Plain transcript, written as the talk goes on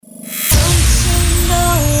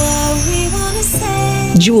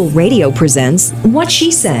Jewel Radio presents What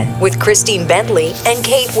She Said with Christine Bentley and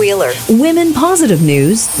Kate Wheeler. Women positive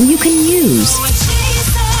news you can use.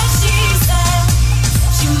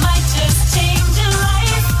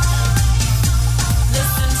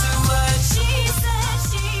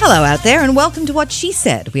 Hello out there and welcome to What She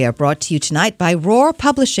Said. We are brought to you tonight by Roar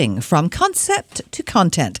Publishing, from concept to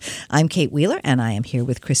content. I'm Kate Wheeler and I am here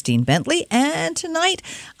with Christine Bentley, and tonight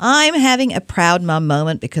I'm having a proud mum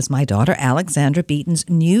moment because my daughter Alexandra Beaton's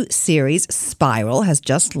new series Spiral has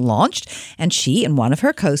just launched, and she and one of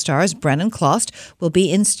her co-stars, Brennan Clost, will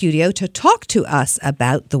be in studio to talk to us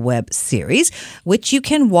about the web series, which you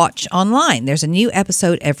can watch online. There's a new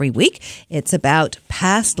episode every week. It's about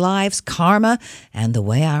past lives, karma, and the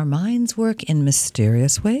way our minds work in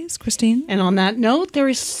mysterious ways. Christine? And on that note, there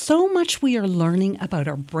is so much we are learning about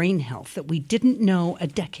our brain health that we didn't know a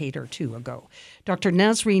decade or two ago. Dr.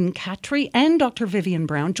 Nazreen Khatri and Dr. Vivian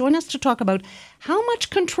Brown join us to talk about how much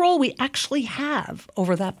control we actually have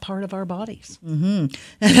over that part of our bodies. Mm-hmm.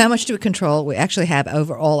 And how much control we actually have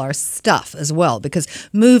over all our stuff as well, because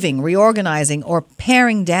moving, reorganizing, or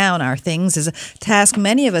paring down our things is a task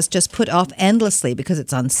many of us just put off endlessly because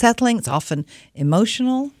it's unsettling, it's often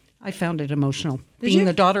emotional. I found it emotional. Being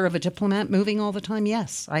the daughter of a diplomat, moving all the time,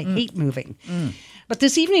 yes. I hate moving. But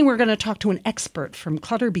this evening we're going to talk to an expert from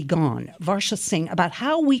Clutter Be Gone, Varsha Singh, about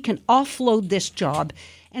how we can offload this job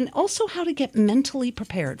and also how to get mentally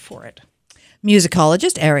prepared for it.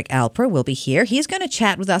 Musicologist Eric Alper will be here. He's going to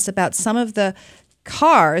chat with us about some of the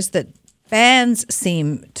cars that bands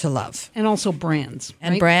seem to love. And also brands.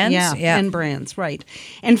 And right? brands? Yeah, and brands, right.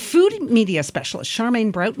 And food media specialist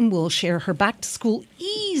Charmaine Broughton will share her back-to-school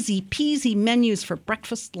easy-peasy menus for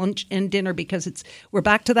breakfast, lunch, and dinner, because we're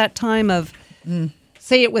back to that time of...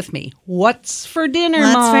 Say it with me. What's for dinner,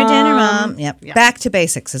 Mom? What's for dinner, Mom? Yep. Back to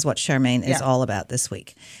basics is what Charmaine is all about this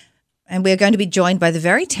week. And we're going to be joined by the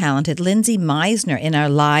very talented Lindsay Meisner in our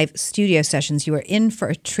live studio sessions. You are in for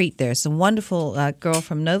a treat. There's a wonderful girl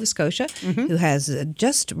from Nova Scotia who has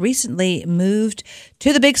just recently moved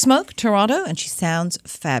to the Big Smoke, Toronto, and she sounds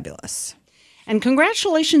fabulous. And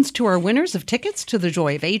congratulations to our winners of tickets to the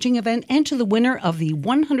Joy of Aging event and to the winner of the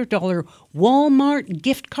 $100 Walmart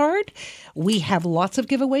gift card. We have lots of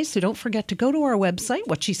giveaways, so don't forget to go to our website,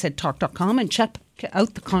 whatshesaidtalk.com, and check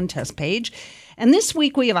out the contest page. And this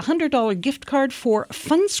week we have a $100 gift card for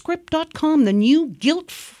funscript.com, the new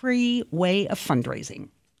guilt-free way of fundraising.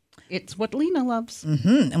 It's what Lena loves.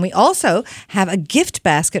 And we also have a gift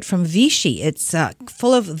basket from Vichy. It's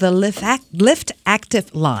full of the Lift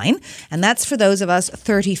Active line, and that's for those of us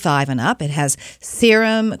 35 and up. It has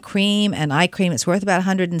serum, cream, and eye cream. It's worth about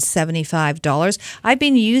 $175. I've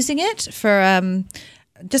been using it for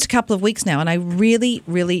just a couple of weeks now, and I really,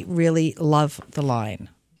 really, really love the line.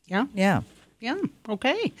 Yeah? Yeah. Yeah,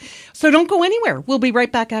 okay. So don't go anywhere. We'll be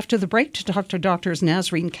right back after the break to talk to Doctors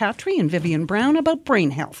Nazreen Khatri and Vivian Brown about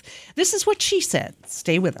brain health. This is What She Said.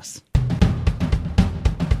 Stay with us.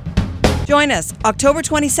 Join us October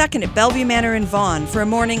 22nd at Bellevue Manor in Vaughan for a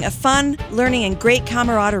morning of fun, learning, and great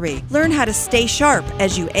camaraderie. Learn how to stay sharp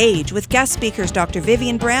as you age with guest speakers Dr.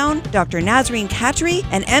 Vivian Brown, Dr. Nazreen Khatri,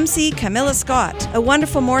 and MC Camilla Scott. A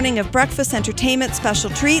wonderful morning of breakfast, entertainment,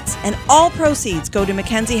 special treats, and all proceeds go to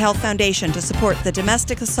Mackenzie Health Foundation to support the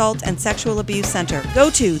Domestic Assault and Sexual Abuse Center. Go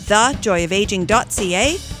to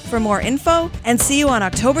thejoyofaging.ca for more info, and see you on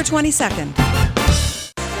October 22nd.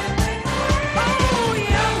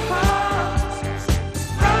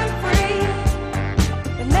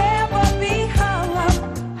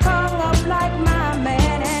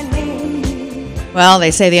 Well,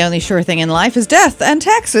 they say the only sure thing in life is death and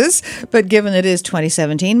taxes, but given it is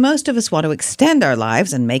 2017, most of us want to extend our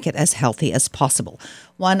lives and make it as healthy as possible.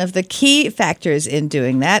 One of the key factors in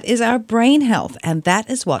doing that is our brain health, and that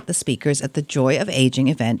is what the speakers at the Joy of Aging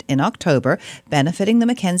event in October, benefiting the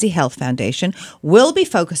Mackenzie Health Foundation, will be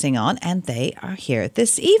focusing on, and they are here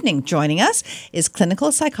this evening. Joining us is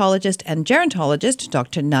clinical psychologist and gerontologist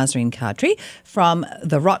Dr. Nazreen Khatri from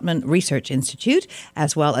the Rotman Research Institute,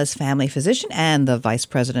 as well as family physician and the Vice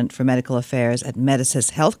President for Medical Affairs at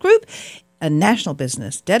Medicis Health Group, a national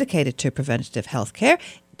business dedicated to preventative health care.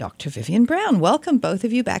 Dr. Vivian Brown, welcome both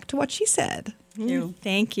of you back to What She Said.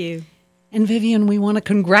 Thank you. And Vivian, we want to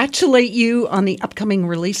congratulate you on the upcoming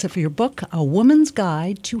release of your book, A Woman's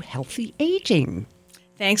Guide to Healthy Aging.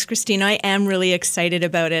 Thanks, Christine. I am really excited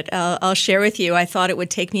about it. I'll share with you, I thought it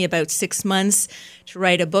would take me about 6 months to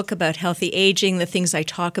write a book about healthy aging, the things I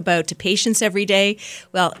talk about to patients every day.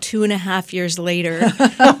 Well, 2.5 years later,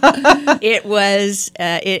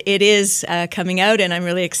 it is coming out, and I'm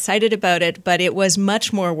really excited about it. But it was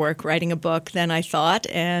much more work writing a book than I thought,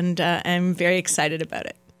 and I'm very excited about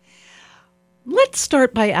it. Let's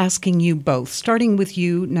start by asking you both, starting with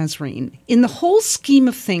you, Nazreen. In the whole scheme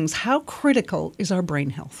of things, how critical is our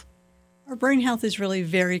brain health? Our brain health is really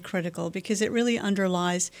very critical because it really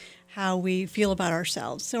underlies how we feel about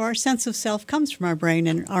ourselves. So our sense of self comes from our brain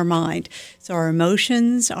and our mind. So our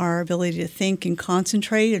emotions, our ability to think and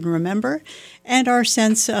concentrate and remember, and our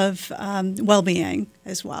sense of well-being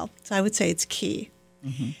as well. So I would say it's key.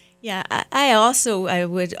 Mm-hmm. Yeah, I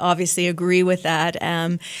would obviously agree with that.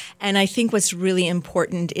 And I think what's really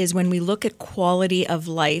important is when we look at quality of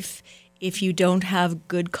life, if you don't have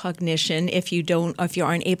good cognition, if you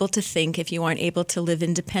aren't able to think, if you aren't able to live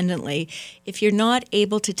independently, if you're not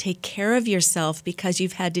able to take care of yourself because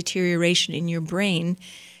you've had deterioration in your brain,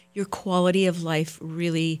 your quality of life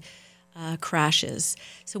really crashes.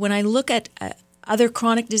 So when I look at other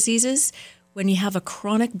chronic diseases, when you have a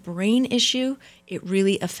chronic brain issue, it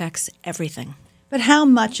really affects everything. But how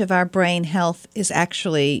much of our brain health is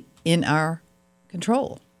actually in our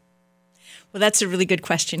control? Well, that's a really good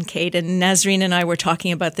question, Kate. And Nazreen and I were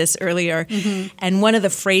talking about this earlier. Mm-hmm. And one of the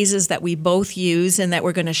phrases that we both use and that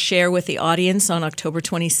we're going to share with the audience on October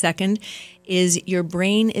 22nd is your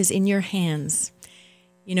brain is in your hands.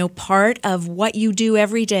 You know, part of what you do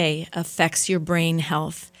every day affects your brain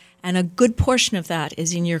health. And a good portion of that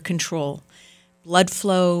is in your control. Blood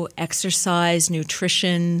flow, exercise,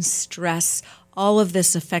 nutrition, stress, all of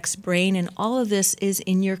this affects brain, and all of this is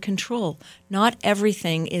in your control. Not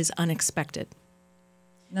everything is unexpected.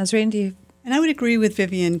 Nazreen, do you? And I would agree with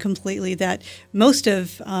Vivian completely that most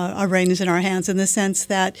of our brain is in our hands in the sense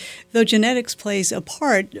that though genetics plays a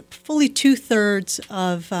part, fully 2/3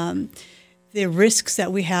 of the risks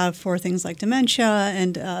that we have for things like dementia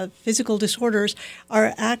and physical disorders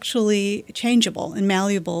are actually changeable and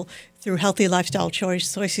malleable through healthy lifestyle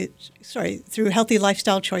choices,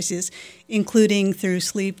 including through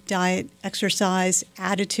sleep, diet, exercise,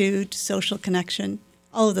 attitude, social connection,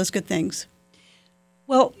 all of those good things.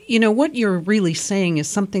 Well, you know, what you're really saying is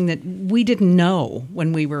something that we didn't know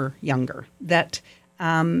when we were younger, that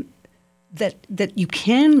you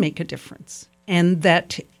can make a difference, and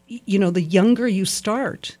that, you know, the younger you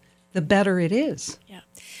start, the better it is. Yeah.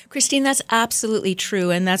 Christine, that's absolutely true,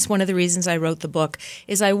 and that's one of the reasons I wrote the book,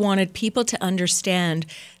 is I wanted people to understand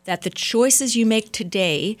that the choices you make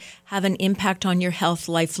today have an impact on your health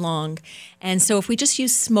lifelong. And so if we just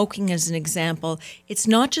use smoking as an example, it's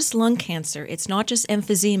not just lung cancer, it's not just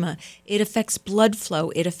emphysema, it affects blood flow,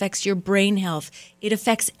 it affects your brain health, it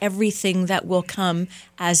affects everything that will come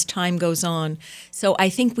as time goes on. So I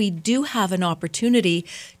think we do have an opportunity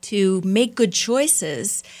to make good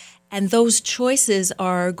choices, and those choices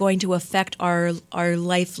are going to affect our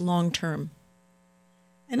life long term.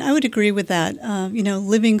 And I would agree with that.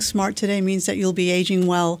 Living smart today means that you'll be aging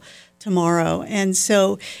well tomorrow. And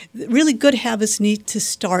so really good habits need to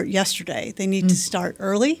start yesterday. They need to start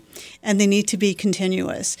early, and they need to be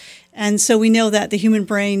continuous. And so we know that the human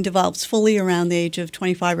brain develops fully around the age of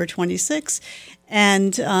 25 or 26.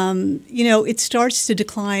 And, it starts to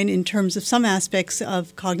decline in terms of some aspects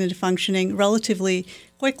of cognitive functioning relatively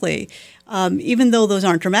quickly. Even though those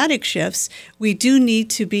aren't dramatic shifts, we do need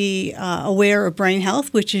to be aware of brain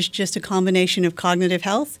health, which is just a combination of cognitive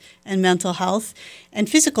health and mental health and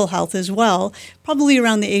physical health as well, probably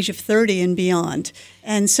around the age of 30 and beyond.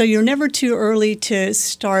 And so you're never too early to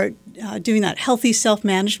start doing that healthy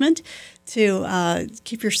self-management to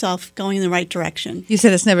keep yourself going in the right direction. You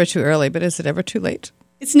said it's never too early, but is it ever too late?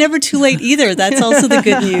 It's never too late either. That's also the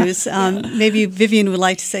good news. Maybe Vivian would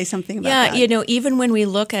like to say something about that. Yeah, even when we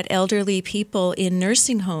look at elderly people in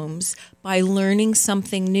nursing homes, by learning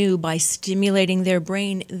something new, by stimulating their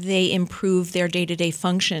brain, they improve their day-to-day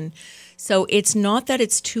function. So it's not that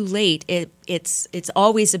it's too late. It's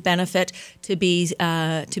always a benefit to be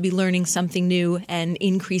learning something new and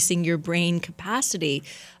increasing your brain capacity.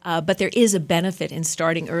 But there is a benefit in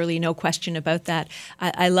starting early, no question about that.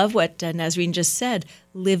 I love what Nazreen just said.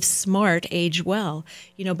 Live smart, age well.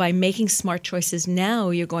 By making smart choices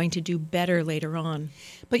now, you're going to do better later on.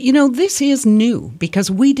 But, this is new because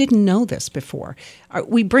we didn't know this before.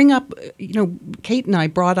 We bring up, Kate and I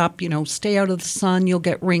brought up, stay out of the sun, you'll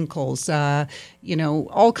get wrinkles,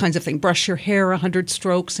 all kinds of things. Brush your hair 100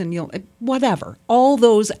 strokes and you'll, whatever. All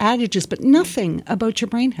those adages, but nothing about your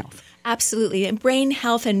brain health. Absolutely. And brain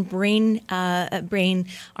health and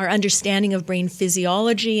our understanding of brain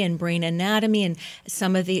physiology and brain anatomy and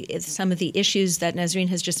some of the issues that Nazreen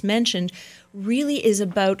has just mentioned really is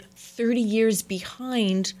about 30 years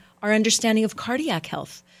behind our understanding of cardiac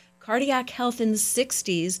health. Cardiac health in the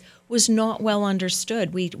 60s was not well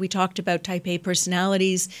understood. We talked about type A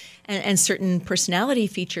personalities and certain personality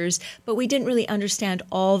features, but we didn't really understand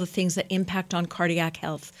all the things that impact on cardiac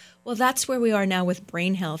health. Well, that's where we are now with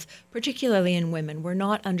brain health, particularly in women. We're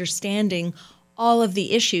not understanding all of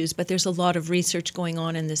the issues, but there's a lot of research going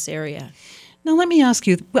on in this area. Now, let me ask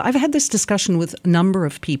you, I've had this discussion with a number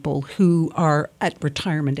of people who are at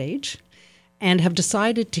retirement age and have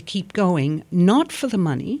decided to keep going, not for the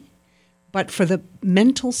money, but for the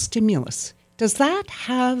mental stimulus. Does that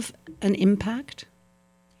have an impact?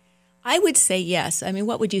 I would say yes. I mean,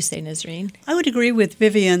 what would you say, Nazreen? I would agree with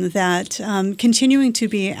Vivian that continuing to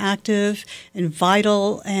be active and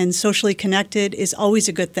vital and socially connected is always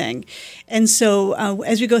a good thing. And so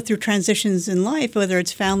as we go through transitions in life, whether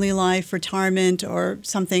it's family life, retirement, or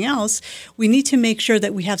something else, we need to make sure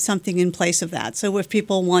that we have something in place of that. So if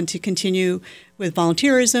people want to continue with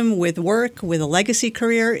volunteerism, with work, with a legacy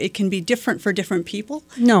career, it can be different for different people.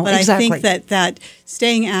 No, but exactly. I think that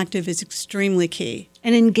staying active is extremely key.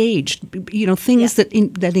 And engaged, things that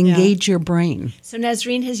engage your brain. So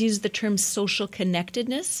Nazreen has used the term social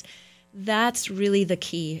connectedness. That's really the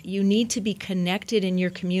key. You need to be connected in your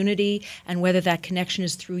community, and whether that connection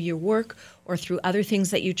is through your work or through other things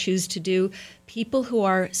that you choose to do. People who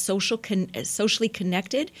are socially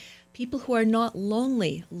connected, people who are not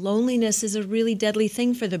lonely. Loneliness is a really deadly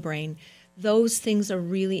thing for the brain. Those things are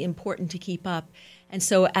really important to keep up. And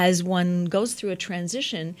so as one goes through a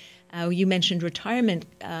transition, you mentioned retirement,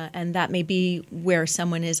 and that may be where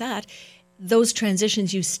someone is at. Those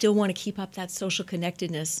transitions, you still want to keep up that social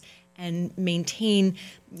connectedness and maintain,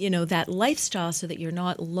 that lifestyle so that you're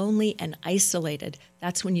not lonely and isolated.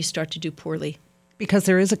 That's when you start to do poorly. Because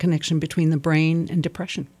there is a connection between the brain and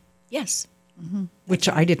depression. Yes. Mm-hmm. Which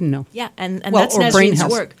I didn't know. Yeah, and that's Nazreen's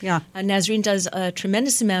work. Yeah. Nazreen does a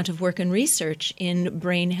tremendous amount of work and research in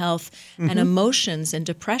brain health and emotions and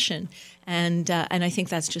depression, and I think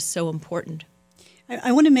that's just so important.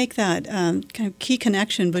 I want to make that kind of key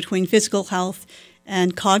connection between physical health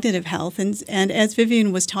and cognitive health, and as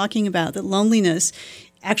Vivian was talking about, that loneliness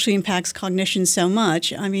actually impacts cognition so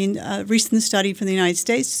much. I mean, a recent study from the United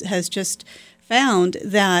States has just found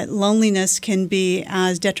that loneliness can be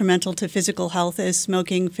as detrimental to physical health as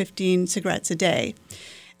smoking 15 cigarettes a day.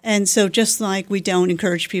 And so just like we don't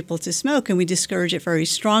encourage people to smoke and we discourage it very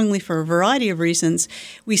strongly for a variety of reasons,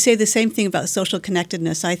 we say the same thing about social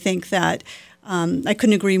connectedness. I think that I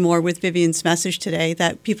couldn't agree more with Vivian's message today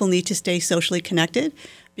that people need to stay socially connected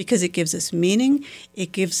because it gives us meaning.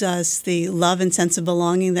 It gives us the love and sense of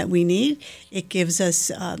belonging that we need. It gives us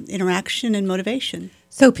interaction and motivation.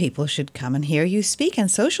 So people should come and hear you speak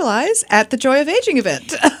and socialize at the Joy of Aging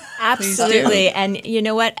event. Absolutely. And you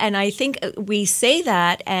know what? And I think we say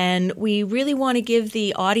that, and we really want to give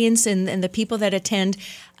the audience and the people that attend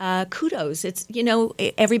kudos. It's,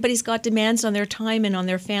 everybody's got demands on their time and on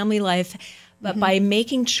their family life. But by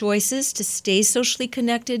making choices to stay socially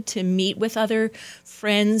connected, to meet with other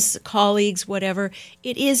friends, colleagues, whatever,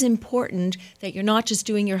 it is important that you're not just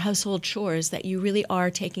doing your household chores, that you really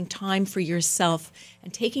are taking time for yourself.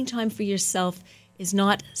 And taking time for yourself is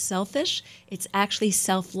not selfish, it's actually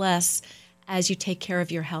selfless as you take care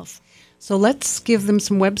of your health. So let's give them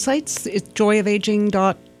some websites. It's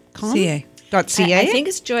joyofaging.com? .ca. I think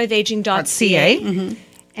it's joyofaging.ca. Mm-hmm.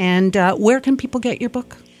 And where can people get your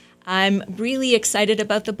book? I'm really excited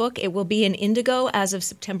about the book. It will be in Indigo as of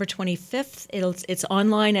September 25th. It's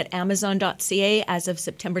online at amazon.ca as of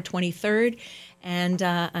September 23rd. And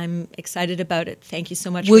I'm excited about it. Thank you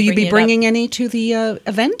so much for bringing it up. Will you be bringing any to the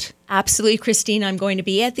event? Absolutely, Christine. I'm going to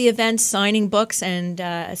be at the event signing books, and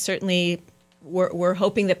certainly we're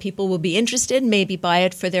hoping that people will be interested, maybe buy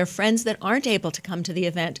it for their friends that aren't able to come to the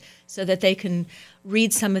event so that they can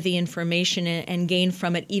read some of the information and gain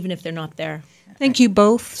from it, even if they're not there. Thank you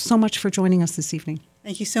both so much for joining us this evening.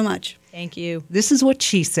 Thank you so much. Thank you. This is what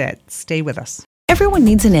she said. Stay with us. Everyone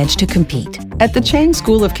needs an edge to compete. At the Chang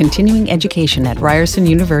School of Continuing Education at Ryerson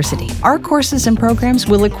University, our courses and programs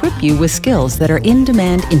will equip you with skills that are in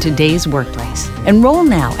demand in today's workplace. Enroll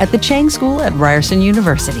now at the Chang School at Ryerson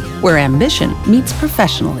University, where ambition meets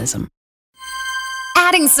professionalism.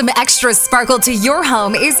 Adding some extra sparkle to your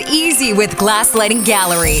home is easy with Glass Lighting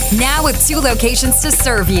Gallery. Now with 2 locations to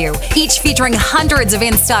serve you, each featuring hundreds of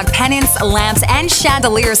in-stock pennants, lamps, and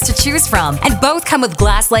chandeliers to choose from. And both come with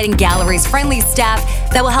Glass Lighting Gallery's friendly staff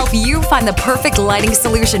that will help you find the perfect lighting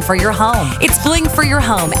solution for your home. It's bling for your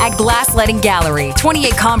home at Glass Lighting Gallery,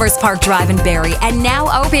 28 Commerce Park Drive in Barrie, and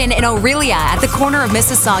now open in Aurelia at the corner of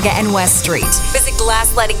Mississauga and West Street. Visit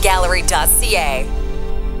glasslightinggallery.ca.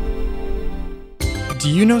 Do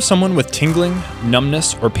you know someone with tingling,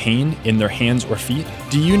 numbness, or pain in their hands or feet?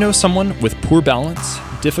 Do you know someone with poor balance,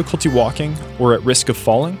 difficulty walking, or at risk of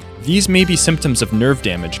falling? These may be symptoms of nerve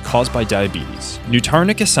damage caused by diabetes.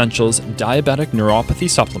 Nutarnic Essentials Diabetic Neuropathy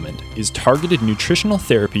Supplement is targeted nutritional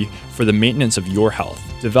therapy for the maintenance of your health,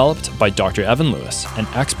 developed by Dr. Evan Lewis, an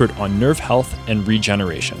expert on nerve health and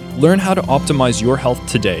regeneration. Learn how to optimize your health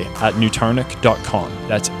today at nutarnic.com.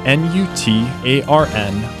 That's NUTARNIQ.com.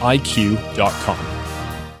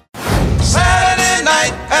 Saturday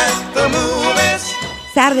night at the movies.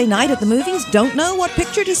 Saturday night at the movies, don't know what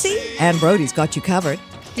picture to see? And Brody's got you covered.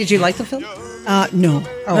 Did you like the film? No.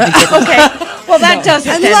 Oh, I didn't. Okay. Well, that does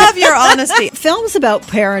it. I love your honesty. Films about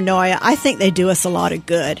paranoia, I think they do us a lot of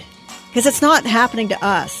good because it's not happening to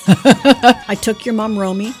us. I took your mom,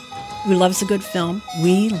 Romy, who loves a good film.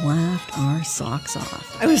 We laughed our socks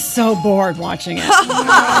off. I was so bored watching it.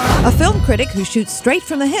 A film critic who shoots straight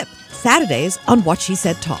from the hip. Saturdays on What She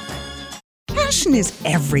Said Talk. Passion is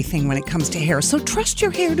everything when it comes to hair, so trust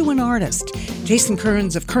your hair to an artist. Jason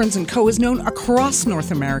Kearns of Kearns & Co. is known across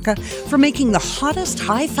North America for making the hottest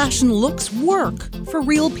high-fashion looks work for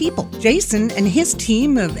real people. Jason and his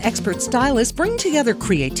team of expert stylists bring together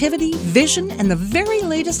creativity, vision, and the very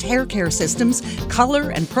latest hair care systems,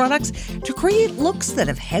 color, and products to create looks that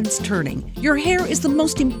have heads turning. Your hair is the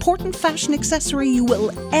most important fashion accessory you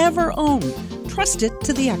will ever own. Trust it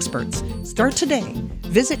to the experts. Start today.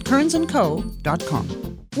 Visit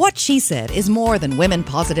kearnsandco.com. What She Said is more than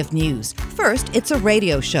women-positive news. First, it's a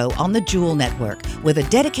radio show on the Jewel Network with a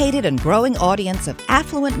dedicated and growing audience of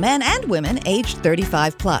affluent men and women aged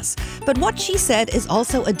 35 plus. But What She Said is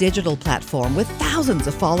also a digital platform with thousands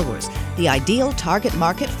of followers, the ideal target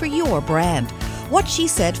market for your brand. What She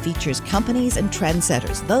Said features companies and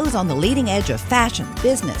trendsetters, those on the leading edge of fashion,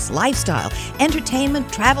 business, lifestyle,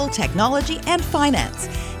 entertainment, travel, technology, and finance.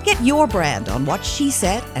 Get your brand on What She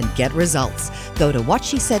Said and get results. Go to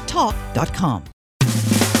whatshesaidtalk.com.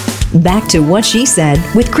 Back to What She Said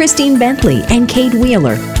with Christine Bentley and Kate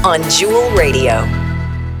Wheeler on Jewel Radio.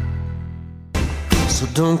 So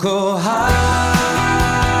don't go higher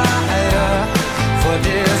for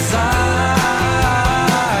desire.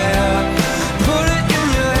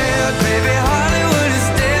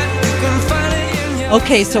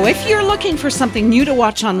 Okay, so if you're looking for something new to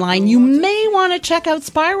watch online, you may want to check out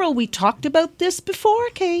Spiral. We talked about this before,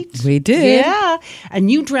 Kate. We did. Yeah. A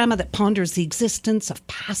new drama that ponders the existence of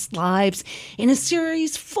past lives in a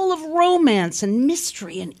series full of romance and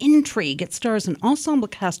mystery and intrigue. It stars an ensemble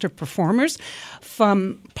cast of performers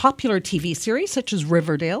from popular TV series such as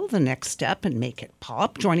Riverdale, The Next Step, and Make It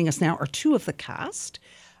Pop. Joining us now are two of the cast.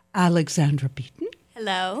 Alexandra Beaton.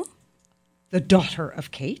 Hello. The daughter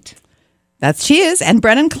of Kate. She is. And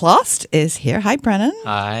Brennan Clost is here. Hi, Brennan.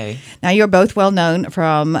 Hi. Now, you're both well known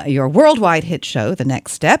from your worldwide hit show, The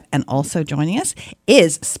Next Step. And also joining us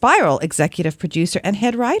is Spiral executive producer and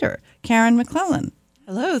head writer, Karen McClellan.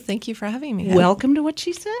 Hello. Thank you for having me. Welcome to What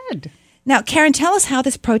She Said. Now, Karen, tell us how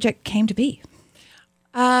this project came to be.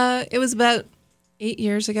 It was about 8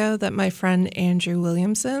 years ago that my friend Andrew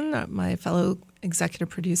Williamson, my fellow executive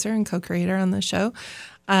producer and co-creator on the show,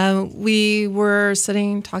 we were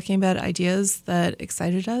sitting talking about ideas that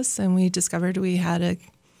excited us, and we discovered we had a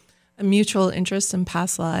mutual interest in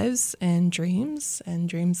past lives and dreams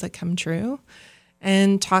that come true,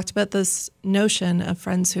 and talked about this notion of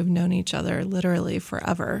friends who have known each other literally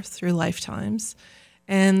forever through lifetimes.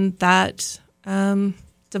 And that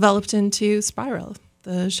developed into Spiral,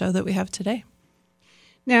 the show that we have today.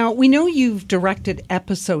 Now, we know you've directed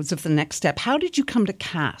episodes of The Next Step. How did you come to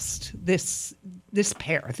cast this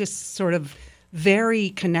pair, this sort of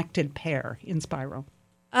very connected pair in Spiral?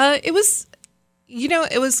 It was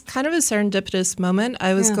kind of a serendipitous moment.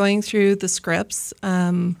 I was going through the scripts.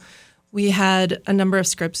 We had a number of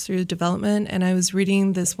scripts through development, and I was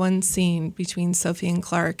reading this one scene between Sophie and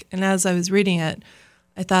Clark. And as I was reading it,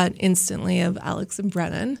 I thought instantly of Alex and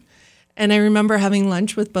Brennan. And I remember having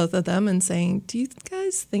lunch with both of them and saying, do you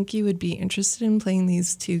guys think you would be interested in playing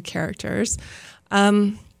these two characters?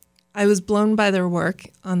 I was blown by their work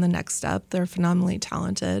on The Next Step. They're phenomenally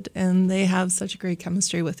talented, and they have such a great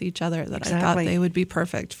chemistry with each other that I thought they would be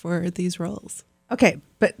perfect for these roles. Okay,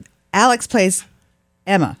 but Alex plays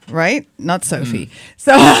Emma, right? Not Sophie.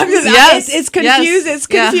 So it's confusing. It's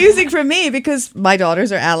confusing for me because my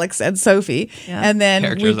daughters are Alex and Sophie, and then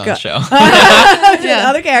characters on the show.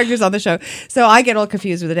 Other characters on the show. So I get all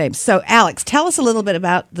confused with the names. So Alex, tell us a little bit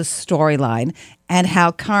about the storyline and how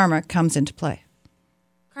karma comes into play.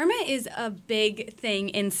 Karma is a big thing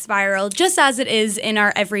in Spiral, just as it is in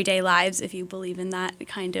our everyday lives, if you believe in that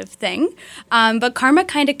kind of thing. But karma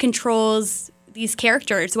kind of controls these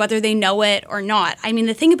characters, whether they know it or not. I mean,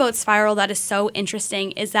 the thing about Spiral that is so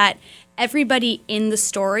interesting is that everybody in the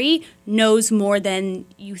story knows more than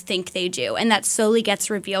you think they do, and that slowly gets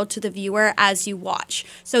revealed to the viewer as you watch.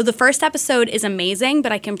 So the first episode is amazing,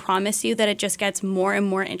 but I can promise you that it just gets more and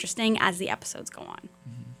more interesting as the episodes go on.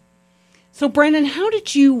 So, Brennan, how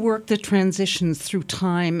did you work the transitions through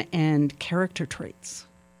time and character traits?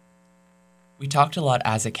 We talked a lot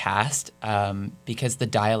as a cast because the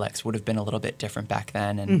dialects would have been a little bit different back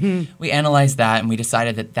then. And we analyzed that and we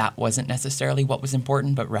decided that that wasn't necessarily what was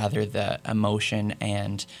important, but rather the emotion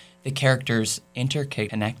and the characters'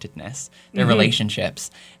 interconnectedness, their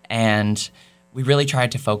relationships. And we really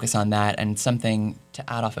tried to focus on that. And something to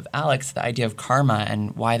add off of Alex, the idea of karma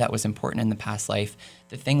and why that was important in the past life.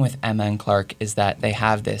 The thing with Emma and Clark is that they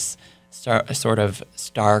have this sort of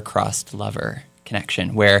star-crossed lover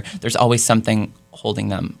connection where there's always something holding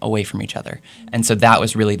them away from each other. And so that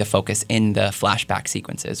was really the focus in the flashback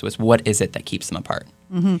sequences, was what is it that keeps them apart.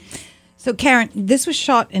 So, Karen, this was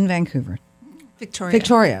shot in Vancouver.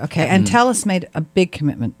 Victoria. Okay. And TELUS made a big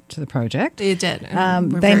commitment to the project. They did.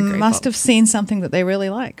 They must have seen something that they really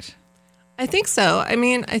liked. I think so. I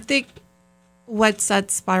mean, I think what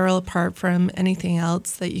sets Spiral apart from anything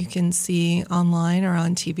else that you can see online or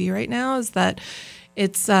on TV right now is that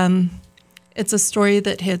it's a story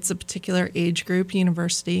that hits a particular age group,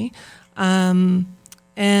 university, and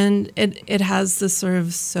it has this sort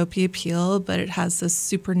of soapy appeal, but it has this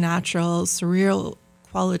supernatural, surreal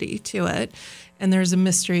quality to it. And there's a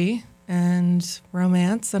mystery and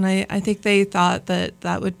romance, and I think they thought that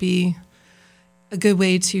that would be a good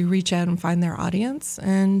way to reach out and find their audience.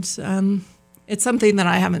 And it's something that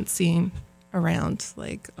I haven't seen around,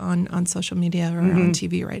 like on social media or on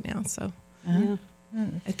TV right now. So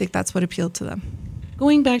I think that's what appealed to them.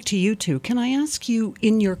 Going back to you two, can I ask you,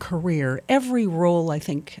 in your career, every role, I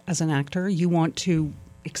think, as an actor, you want to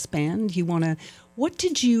expand, what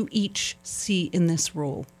did you each see in this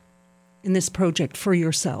role, in this project for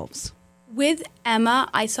yourselves? With Emma,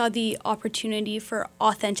 I saw the opportunity for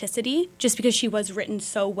authenticity just because she was written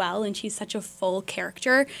so well and she's such a full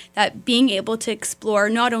character that being able to explore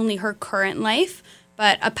not only her current life,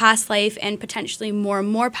 but a past life and potentially more and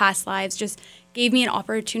more past lives just gave me an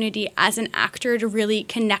opportunity as an actor to really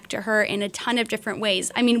connect to her in a ton of different ways.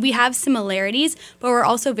 I mean, we have similarities, but we're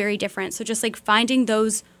also very different. So just like finding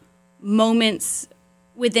those moments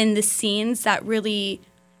within the scenes that really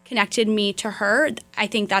connected me to her, I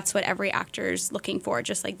think that's what every actor is looking for,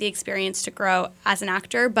 just like the experience to grow as an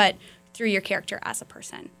actor, but through your character as a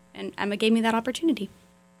person. And Emma gave me that opportunity.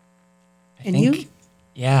 You?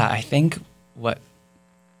 Yeah, I think what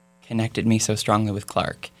connected me so strongly with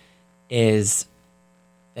Clark is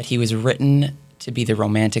that he was written to be the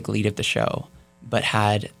romantic lead of the show, but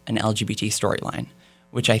had an LGBT storyline,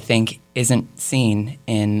 which I think isn't seen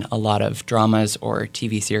in a lot of dramas or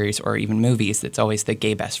TV series or even movies. It's always the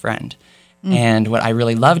gay best friend. And what I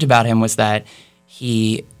really loved about him was that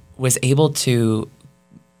he was able to,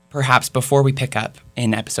 perhaps before we pick up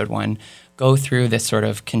in episode 1, go through this sort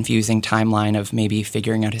of confusing timeline of maybe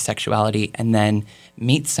figuring out his sexuality and then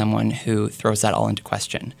meet someone who throws that all into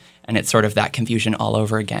question. And it's sort of that confusion all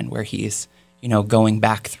over again where he's, going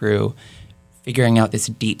back through figuring out this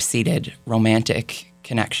deep-seated romantic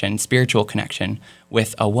connection, spiritual connection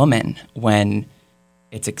with a woman when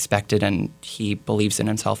it's expected and he believes in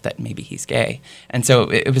himself that maybe he's gay. And so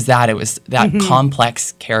it was that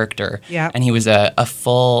complex character. Yeah. And he was a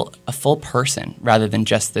full person rather than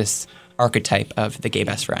just this archetype of the gay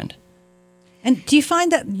best friend. And do you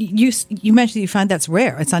find that you mentioned you find that's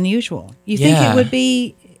rare? It's unusual. You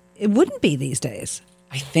think it wouldn't be these days?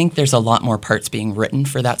 I think there's a lot more parts being written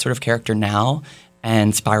for that sort of character now,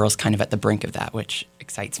 and Spiral's kind of at the brink of that, which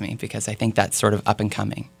excites me because I think that's sort of up and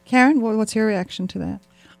coming. Karen, what's your reaction to that?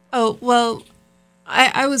 Oh, well,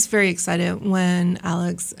 I was very excited when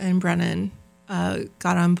Alex and Brennan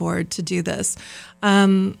got on board to do this.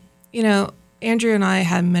 Andrew and I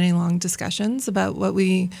had many long discussions about what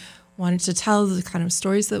we wanted to tell, the kind of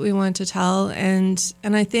stories that we wanted to tell, and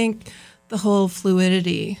I think the whole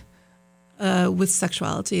fluidity with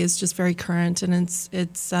sexuality is just very current, and it's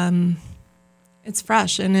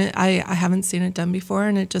fresh, and I haven't seen it done before,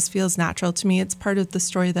 and it just feels natural to me. It's part of the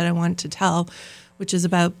story that I wanted to tell, which is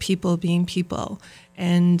about people being people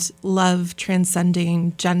and love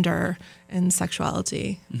transcending gender and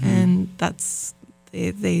sexuality, and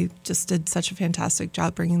they just did such a fantastic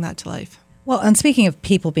job bringing that to life. Well, and speaking of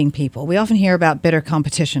people being people, we often hear about bitter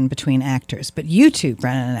competition between actors, but you two,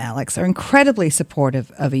 Brennan and Alex, are incredibly supportive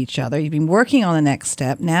of each other. You've been working on The Next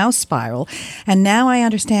Step, now Spiral, and now I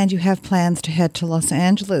understand you have plans to head to Los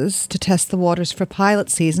Angeles to test the waters for pilot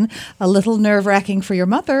season. A little nerve-wracking for your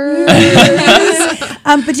mother.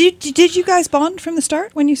 But did you guys bond from the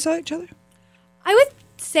start when you saw each other? I would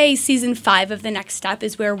say season 5 of The Next Step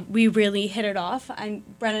is where we really hit it off.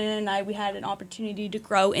 And Brennan and I, we had an opportunity to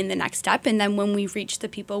grow in The Next Step. And then when we reached the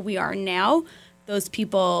people we are now, those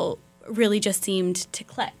people really just seemed to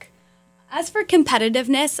click. As for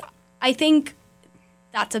competitiveness, I think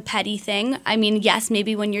that's a petty thing. I mean, yes,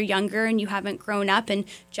 maybe when you're younger and you haven't grown up and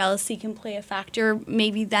jealousy can play a factor,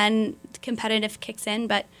 maybe then competitive kicks in.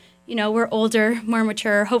 But, you know, we're older, more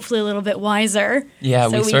mature, hopefully a little bit wiser. Yeah,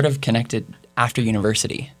 so we sort of connected after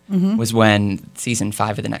university was when season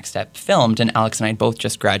 5 of The Next Step filmed, and Alex and I had both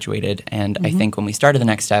just graduated, and I think when we started The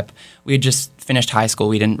Next Step, we had just finished high school.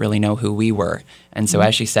 We didn't really know who we were. And so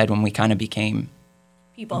as she said, when we kind of became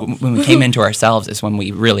people, when we came into ourselves is when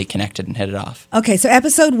we really connected and hit it off. Okay, so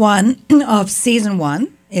episode 1 of season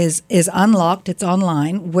 1 is unlocked. It's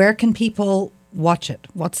online. Where can people watch it?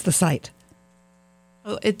 What's the site?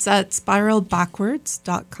 Oh, it's at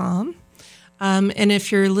spiralbackwards.com. And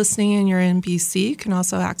if you're listening and you're in BC, you can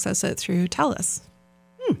also access it through TELUS.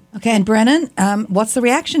 Okay, and Brennan, what's the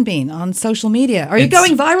reaction been on social media? Are you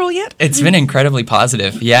going viral yet? It's been incredibly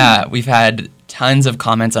positive. Yeah, we've had tons of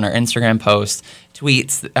comments on our Instagram posts,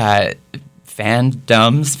 tweets,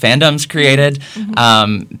 fandoms created,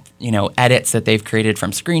 edits that they've created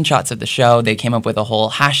from screenshots of the show. They came up with a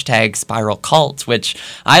whole hashtag Spiral Cult, which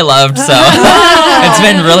I loved. So it's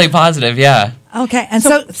been really positive, yeah. Okay, and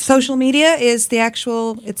so social media is the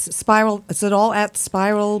actual, it's Spiral, is it all at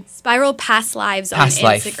Spiral? Spiral Past Lives Past on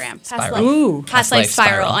Life Instagram. Spiral. Past Life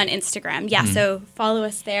Spiral on Instagram. Yeah, so follow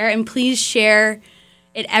us there and please share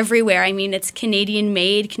it everywhere. I mean, it's Canadian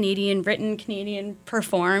made, Canadian written, Canadian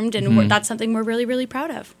performed, and that's something we're really, really proud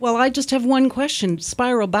of. Well, I just have one question.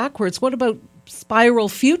 Spiral Backwards, what about Spiral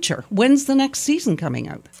Future? When's the next season coming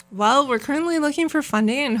out? Well, we're currently looking for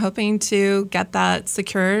funding and hoping to get that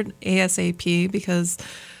secured ASAP because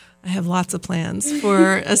I have lots of plans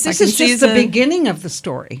for a second season. This is just the beginning of the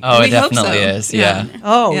story. Oh, it definitely is, yeah.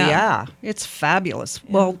 Oh, yeah. It's fabulous.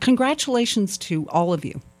 Yeah. Well, congratulations to all of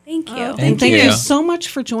you. Thank you. Thank you so much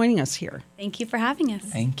for joining us here. Thank you for having us.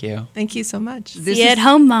 Thank you. Thank you so much. See you at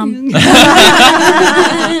home, Mom.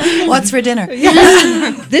 What's for dinner?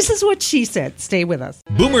 This is what she said. Stay with us.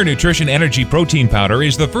 Boomer Nutrition Energy Protein Powder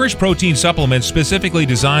is the first protein supplement specifically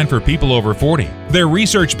designed for people over 40. Their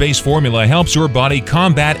research-based formula helps your body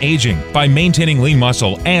combat aging by maintaining lean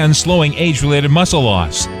muscle and slowing age-related muscle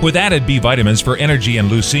loss. With added B vitamins for energy and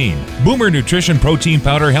leucine, Boomer Nutrition Protein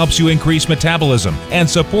Powder helps you increase metabolism and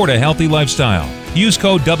support a healthy lifestyle. Use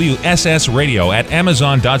code WSS Radio at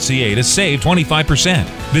Amazon.ca to save 25%.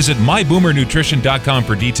 Visit myboomernutrition.com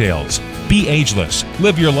for details. Be ageless.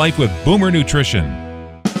 Live your life with Boomer Nutrition.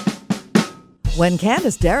 When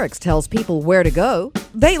Candace Derricks tells people where to go,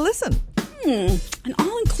 they listen. An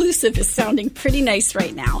all-inclusive is sounding pretty nice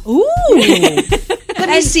right now. Ooh! Let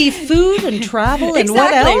me see, food and travel and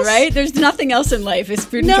what else? Exactly, right? There's nothing else in life is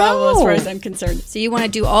food and travel as far as I'm concerned. So you want to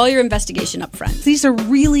do all your investigation up front. These are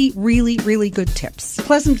really, really, really good tips.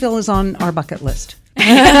 Pleasantville is on our bucket list.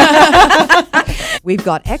 We've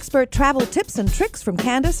got expert travel tips and tricks from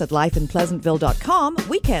Candace at lifeinpleasantville.com,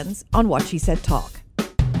 weekends on What She Said Talk.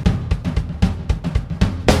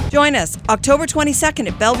 Join us October 22nd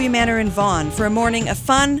at Bellevue Manor in Vaughan for a morning of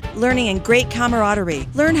fun, learning, and great camaraderie.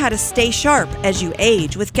 Learn how to stay sharp as you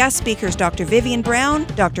age with guest speakers Dr. Vivian Brown,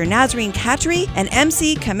 Dr. Nazreen Khatri, and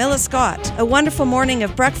MC Camilla Scott. A wonderful morning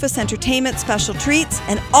of breakfast, entertainment, special treats,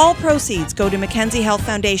 and all proceeds go to Mackenzie Health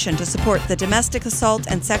Foundation to support the Domestic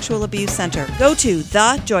Assault and Sexual Abuse Center. Go to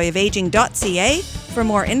thejoyofaging.ca for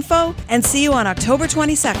more info, and see you on October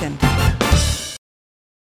 22nd.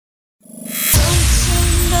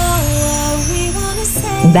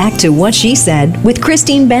 Back to What She Said with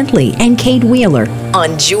Christine Bentley and Kate Wheeler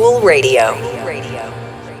on Jewel Radio.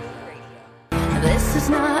 This is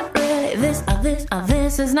not really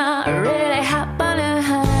this is not really happening.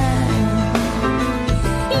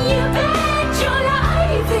 You bet your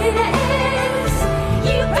life it is.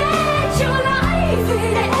 You bet your life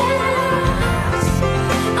it is.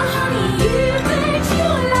 Honey, you bet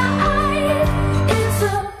your life it's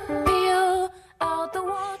a real out the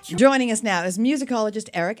watch. Joining us now is musicologist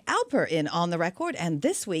Eric Alper in On the Record, and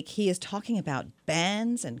this week he is talking about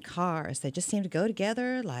bands and cars. They just seem to go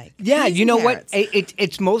together like Yeah, peas you and know carrots. what?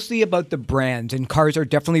 It's mostly about the brands, and cars are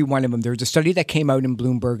definitely one of them. There's a study that came out in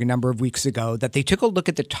Bloomberg a number of weeks ago that they took a look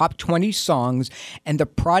at the top 20 songs and the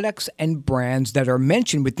products and brands that are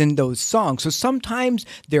mentioned within those songs. So sometimes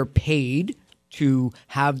they're paid to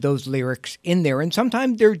have those lyrics in there, and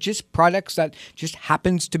sometimes they're just products that just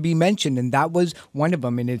happens to be mentioned, and that was one of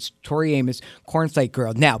them, and it's Tori Amos, Cornflake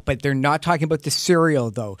Girl. Now, but they're not talking about the cereal,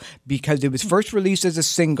 though, because it was first released as a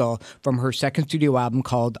single from her second studio album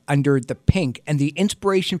called Under the Pink, and the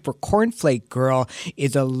inspiration for Cornflake Girl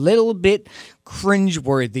is a little bit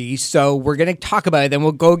cringeworthy, so we're going to talk about it, then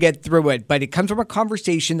we'll go get through it. But it comes from a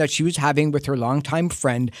conversation that she was having with her longtime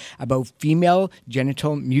friend about female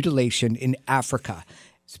genital mutilation in Africa.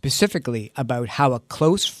 Specifically about how a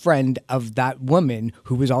close friend of that woman,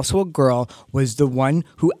 who was also a girl, was the one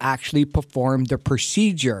who actually performed the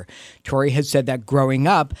procedure. Tori has said that growing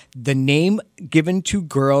up, the name given to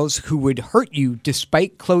girls who would hurt you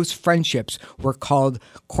despite close friendships were called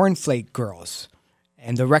cornflake girls.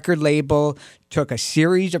 And the record label took a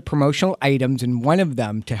series of promotional items, and one of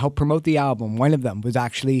them, to help promote the album, one of them was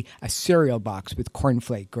actually a cereal box with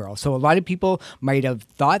Cornflake Girl. So a lot of people might have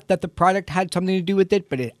thought that the product had something to do with it,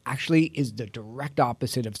 but it actually is the direct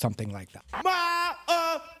opposite of something like that. My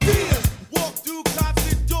ideas walk through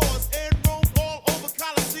concert doors and roam all over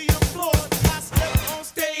Coliseum floors. I stepped on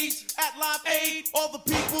stage at Live Aid. All the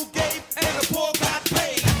people gave and the poor got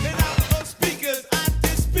paid. And out of speakers, I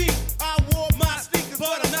did speak. I wore my sneakers,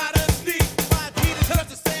 but I'm not a sneak. My Adidas touched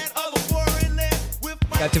the sand of a foreign land with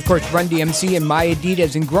my... That's, of course, Run DMC and My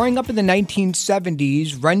Adidas. And growing up in the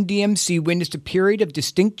 1970s, Run DMC witnessed a period of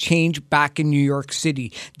distinct change back in New York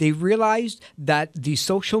City. They realized that the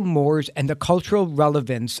social mores and the cultural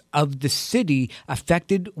relevance of the city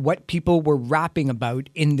affected what people were rapping about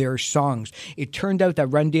in their songs. It turned out that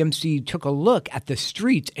Run DMC took a look at the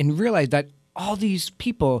streets and realized that all these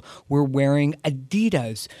people were wearing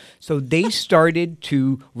Adidas. So they started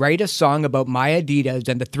to write a song about My Adidas,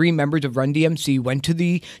 and the three members of Run DMC went to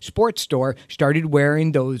the sports store, started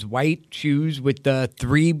wearing those white shoes with the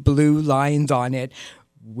three blue lines on it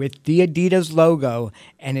with the Adidas logo,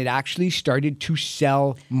 and it actually started to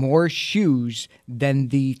sell more shoes than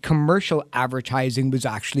the commercial advertising was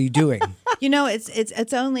actually doing. You know,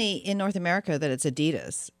 it's only in North America that it's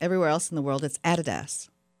Adidas. Everywhere else in the world, it's Adidas.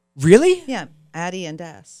 Really? Yeah, Addy and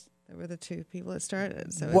Das. They were the two people that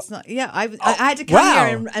started. So Wha- it's not. Yeah, I had to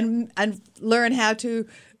come here and learn how to.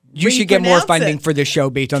 You should get more funding for this show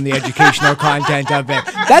based on the educational content of it.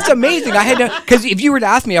 That's amazing. I had to, because if you were to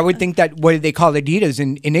ask me, I would think that what do they call Adidas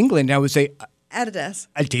in England? I would say Adidas.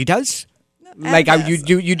 Adidas. Like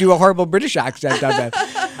you do a horrible British accent of it.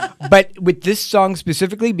 But with this song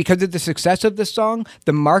specifically, because of the success of the song,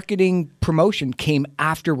 the marketing promotion came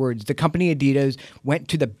afterwards. The company Adidas went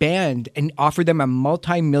to the band and offered them a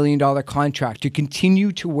multi-million-dollar contract to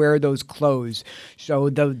continue to wear those clothes. So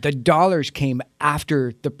the dollars came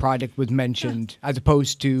after the product was mentioned, as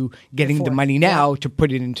opposed to getting the money now to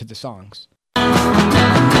put it into the songs. Well,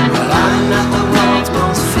 I'm not the world's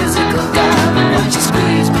most physical guy, but once you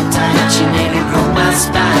squeeze me tight, you nearly broke my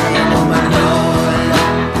spine. Oh my Lola,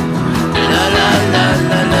 la la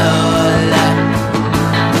la la la.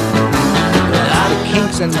 The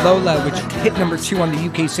Kinks and Lola, which hit number 2 on the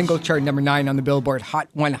UK single chart, number 9 on the Billboard Hot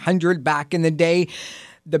 100 back in the day.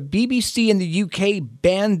 The BBC in the UK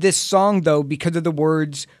banned this song, though, because of the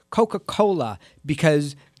words Coca-Cola,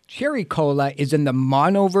 because Cherry Cola is in the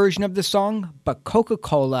mono version of the song, but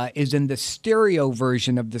Coca-Cola is in the stereo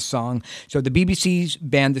version of the song. So the BBC's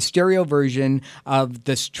banned the stereo version of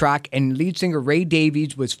this track, and lead singer Ray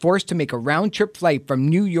Davies was forced to make a round-trip flight from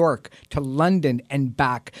New York to London and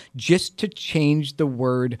back just to change the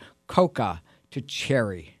word Coca to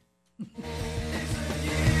cherry.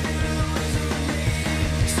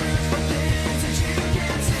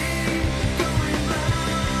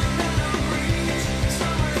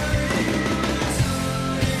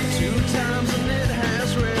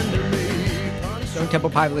 Stone Temple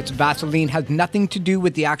Pilots Vaseline has nothing to do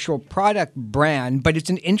with the actual product brand, but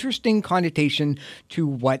it's an interesting connotation to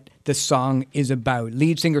what the song is about.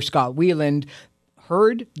 Lead singer Scott Weiland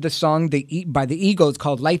heard the song by the Eagles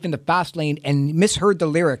called Life in the Fast Lane and misheard the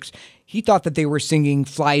lyrics. He thought that they were singing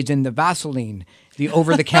Flies in the Vaseline, the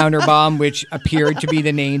over-the-counter bomb, which appeared to be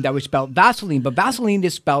the name that was spelled Vaseline. But Vaseline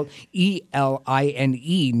is spelled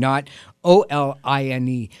E-L-I-N-E, not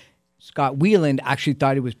O-L-I-N-E. Scott Weiland actually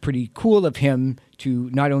thought it was pretty cool of him to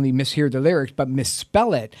not only mishear the lyrics, but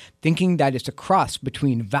misspell it, thinking that it's a cross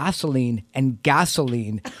between Vaseline and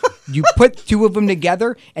gasoline, You put two of them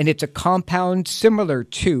together, and it's a compound similar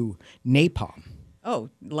to napalm. Oh,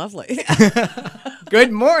 lovely.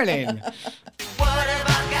 Good morning.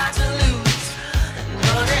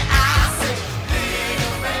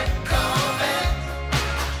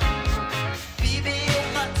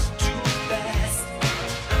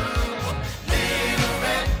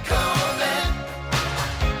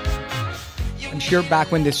 I'm sure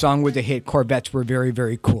back when this song was a hit, Corvettes were very,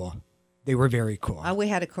 very cool. They were very cool. We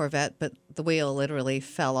had a Corvette, but the wheel literally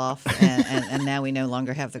fell off, and now we no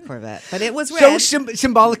longer have the Corvette. But it was red. So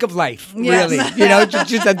symbolic of life, Yes. really. You know,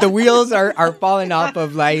 just that the wheels are falling off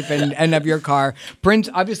of life and of your car. Prince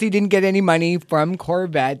obviously didn't get any money from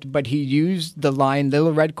Corvette, but he used the line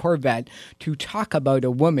Little Red Corvette to talk about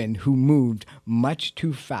a woman who moved much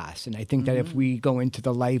too fast. And I think that if we go into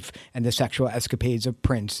the life and the sexual escapades of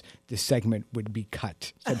Prince, this segment would be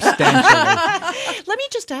cut substantially. Let me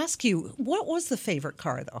just ask you, what was the favorite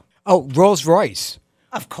car, though? Oh, Rolls Royce.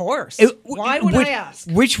 Of course. Why would which, I ask?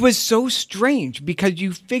 Which was so strange because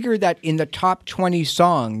you figure that in the top 20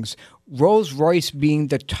 songs, Rolls Royce being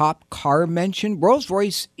the top car mentioned, Rolls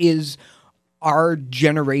Royce is our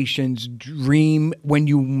generation's dream when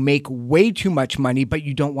you make way too much money, but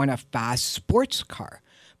you don't want a fast sports car.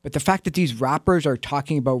 But the fact that these rappers are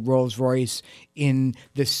talking about Rolls Royce in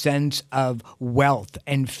the sense of wealth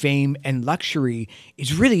and fame and luxury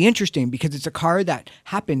is really interesting because it's a car that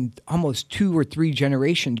happened almost 2 or 3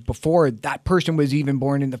 generations before that person was even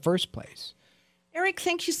born in the first place. Eric,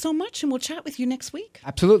 thank you so much, and we'll chat with you next week.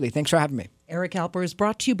 Absolutely. Thanks for having me. Eric Alper is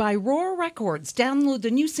brought to you by Roar Records. Download the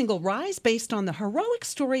new single Rise based on the heroic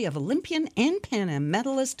story of Olympian and Pan Am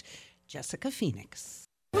medalist Jessica Phoenix.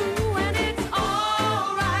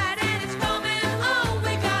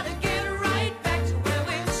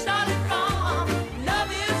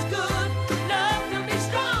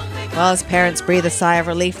 Well, as parents breathe a sigh of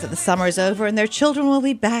relief that the summer is over and their children will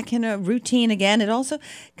be back in a routine again, it also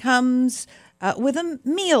comes with a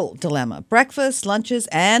meal dilemma: breakfast, lunches,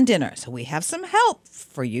 and dinner. So we have some help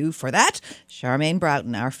for you for that. Charmaine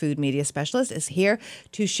Broughton, our food media specialist, is here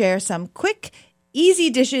to share some quick, easy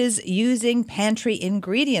dishes using pantry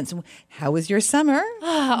ingredients. How was your summer?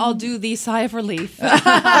 I'll do the sigh of relief.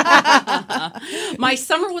 My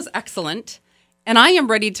summer was excellent. And I am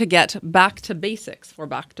ready to get back to basics for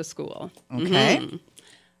back to school. Okay.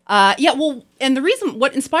 Mm-hmm. And the reason,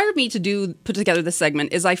 what inspired me to put together this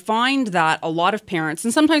segment is I find that a lot of parents,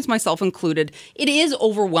 and sometimes myself included, it is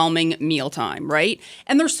overwhelming mealtime, right?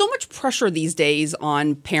 And there's so much pressure these days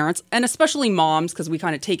on parents, and especially moms, because we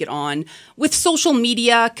kind of take it on, with social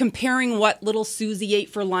media, comparing what little Susie ate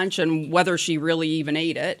for lunch and whether she really even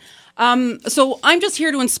ate it. So I'm just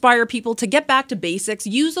here to inspire people to get back to basics,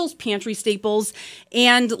 use those pantry staples,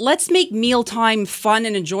 and let's make mealtime fun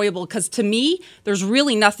and enjoyable, because to me, there's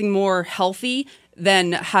really nothing more healthy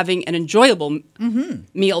than having an enjoyable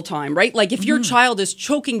mealtime, right? Like if your child is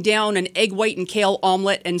choking down an egg white and kale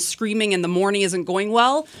omelet and screaming and the morning isn't going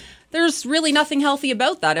well, there's really nothing healthy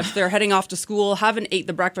about that if they're heading off to school, haven't ate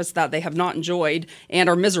the breakfast that they have not enjoyed, and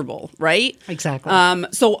are miserable, right? Exactly.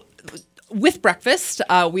 With breakfast,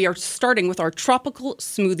 we are starting with our tropical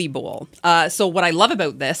smoothie bowl. So what I love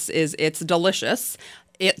about this is it's delicious.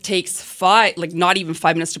 It takes not even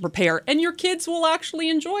 5 minutes to prepare, and your kids will actually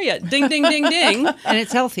enjoy it. Ding, ding, ding, ding. And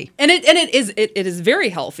it's healthy. And it is very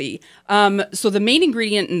healthy. So the main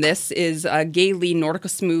ingredient in this is Gailey Nordica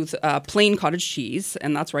Smooth plain cottage cheese.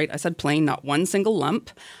 And that's right, I said plain, not one single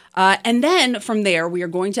lump. And then from there, we are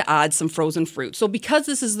going to add some frozen fruit. So because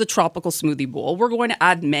this is the tropical smoothie bowl, we're going to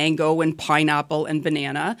add mango and pineapple and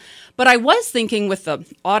banana. But I was thinking with the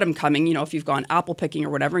autumn coming, if you've gone apple picking or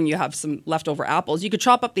whatever and you have some leftover apples, you could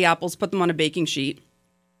chop up the apples, put them on a baking sheet,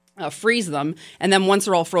 freeze them, and then once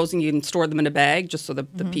they're all frozen, you can store them in a bag just so the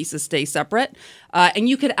pieces stay separate. And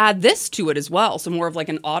you could add this to it as well, so more of like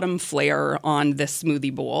an autumn flair on this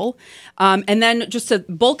smoothie bowl. And then just to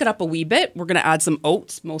bulk it up a wee bit, we're going to add some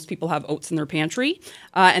oats. Most people have oats in their pantry.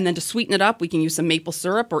 And then to sweeten it up, we can use some maple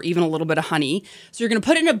syrup or even a little bit of honey. So you're going to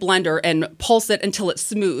put it in a blender and pulse it until it's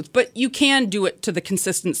smooth, but you can do it to the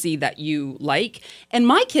consistency that you like. And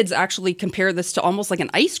my kids actually compare this to almost like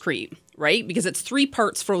an ice cream, right? Because it's 3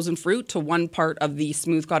 parts frozen fruit to 1 part of the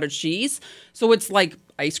smooth cottage cheese. So it's like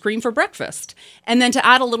ice cream for breakfast. And then to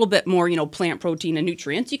add a little bit more, plant protein and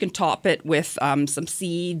nutrients, you can top it with some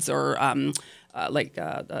seeds or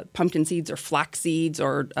pumpkin seeds or flax seeds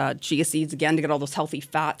or chia seeds, again, to get all those healthy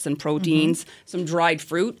fats and proteins, some dried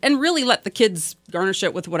fruit, and really let the kids garnish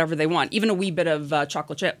it with whatever they want, even a wee bit of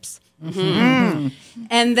chocolate chips.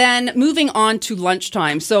 And then moving on to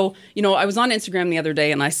lunchtime. So, I was on Instagram the other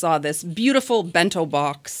day and I saw this beautiful bento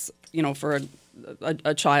box, for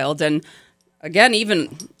a child, and again,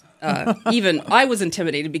 even I was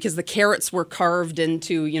intimidated because the carrots were carved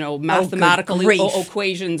into, mathematical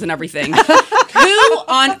equations and everything. Who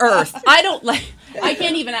on earth? I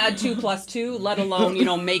can't even add 2 + 2, let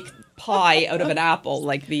alone, make pie out of an apple,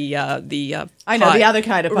 like the I know, the other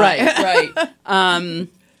kind of pie. Right.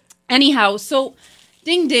 Anyhow, so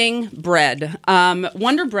ding ding, bread.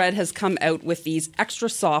 Wonder Bread has come out with these extra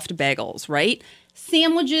soft bagels, right?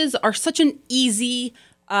 Sandwiches are such an easy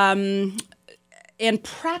and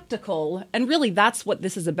practical, and really that's what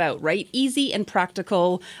this is about, right? Easy and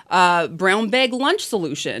practical brown bag lunch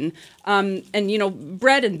solution. And,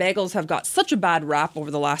 bread and bagels have got such a bad rap over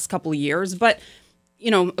the last couple of years, but,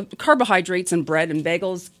 carbohydrates and bread and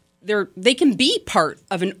bagels, they can be part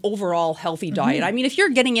of an overall healthy diet. I mean, if you're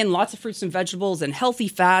getting in lots of fruits and vegetables and healthy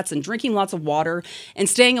fats and drinking lots of water and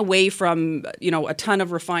staying away from, a ton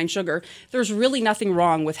of refined sugar, there's really nothing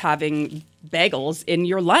wrong with having bagels in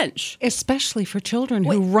your lunch. Especially for children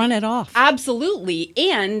who run it off. Absolutely.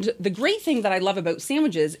 And the great thing that I love about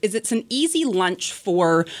sandwiches is it's an easy lunch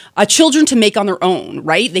for children to make on their own,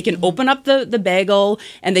 right? They can open up the bagel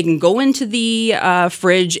and they can go into the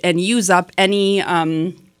fridge and use up any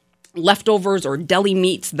leftovers or deli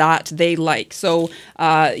meats that they like. So,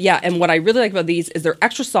 and what I really like about these is they're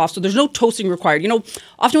extra soft, so there's no toasting required.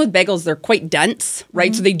 Often with bagels, they're quite dense,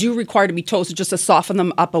 right? So they do require to be toasted just to soften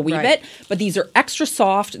them up a wee bit. But these are extra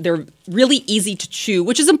soft. They're really easy to chew,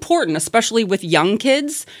 which is important, especially with young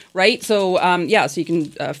kids, right? So, so you can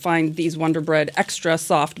find these Wonder Bread extra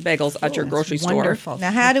soft bagels at your grocery store. Wonderful.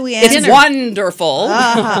 Now, how do we answer? It's wonderful.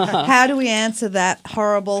 How do we answer that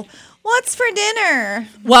horrible, what's for dinner?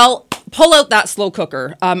 Well, pull out that slow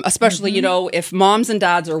cooker, especially, if moms and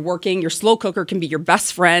dads are working, your slow cooker can be your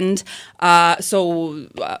best friend.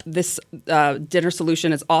 This dinner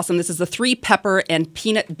solution is awesome. This is the 3-pepper and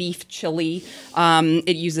peanut beef chili.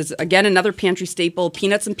 It uses, again, another pantry staple,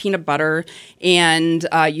 peanuts and peanut butter. And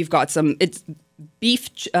you've got it's beef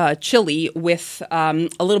chili with a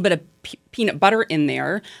little bit of peanut butter in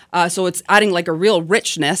there. So it's adding like a real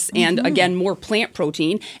richness and, again, more plant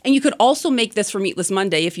protein. And you could also make this for Meatless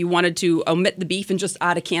Monday if you wanted to omit the beef and just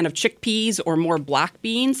add a can of chickpeas or more black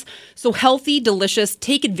beans. So healthy, delicious.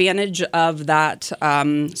 Take advantage of that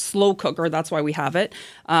slow cooker. That's why we have it.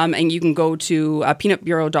 And you can go to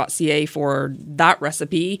peanutbureau.ca for that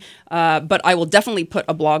recipe. But I will definitely put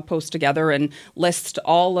a blog post together and list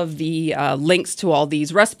all of the links to all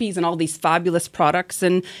these recipes and all these fabulous products.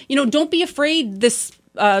 And, don't be afraid this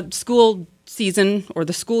school season or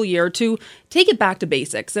the school year to take it back to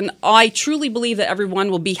basics. And I truly believe that everyone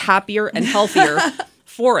will be happier and healthier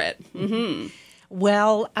for it. Mm-hmm.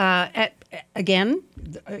 Well, again,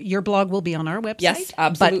 your blog will be on our website. Yes,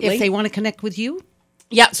 absolutely. But if they want to connect with you?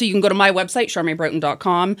 Yeah, so you can go to my website,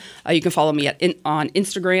 charmaebroughton.com. You can follow me on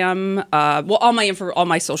Instagram. All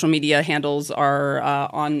my social media handles are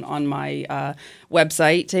on my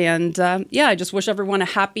website. And I just wish everyone a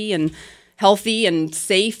happy and healthy and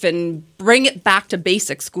safe and bring it back to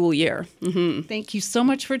basic school year. Mm-hmm. Thank you so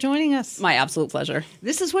much for joining us. My absolute pleasure.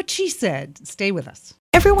 This is What She Said. Stay with us.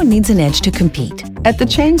 Everyone needs an edge to compete. At the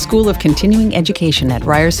Chang School of Continuing Education at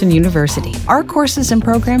Ryerson University, our courses and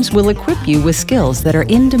programs will equip you with skills that are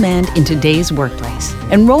in demand in today's workplace.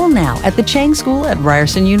 Enroll now at the Chang School at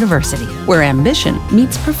Ryerson University, where ambition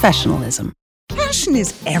meets professionalism. Passion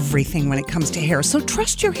is everything when it comes to hair, so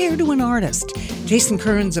trust your hair to an artist. Jason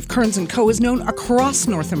Kearns of Kearns & Co. is known across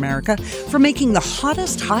North America for making the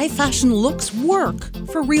hottest high-fashion looks work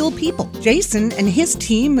for real people. Jason and his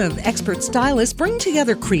team of expert stylists bring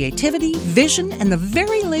together creativity, vision, and the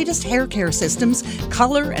very latest hair care systems,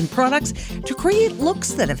 color, and products to create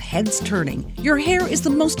looks that have heads turning. Your hair is the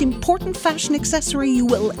most important fashion accessory you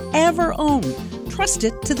will ever own. Trust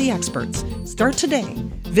it to the experts. Start today.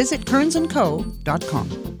 Visit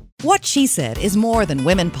kearnsandco.com. What She Said is more than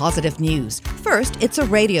women-positive news. First, it's a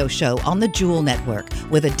radio show on the Jewel Network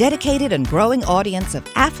with a dedicated and growing audience of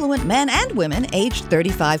affluent men and women aged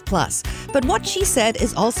 35 plus. But What She Said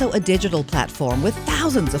is also a digital platform with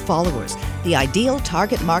thousands of followers, the ideal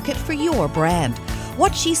target market for your brand.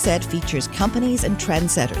 What She Said features companies and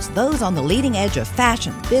trendsetters, those on the leading edge of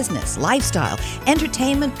fashion, business, lifestyle,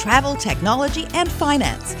 entertainment, travel, technology, and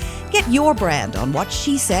finance. Get your brand on What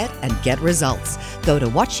She Said and get results. Go to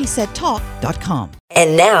whatshesaidtalk.com.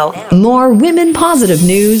 And now, more women-positive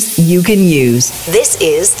news you can use. This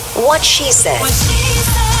is What She Said.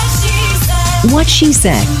 What She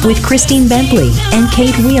Said with Christine Bentley and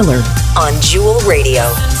Kate Wheeler on Jewel Radio.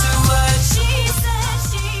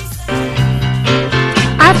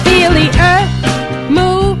 I feel the earth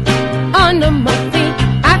move under my feet.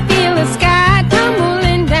 I feel the sky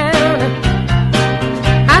tumbling down.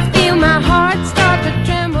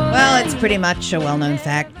 pretty much a well-known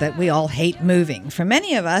fact that we all hate moving. For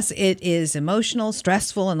many of us, it is emotional,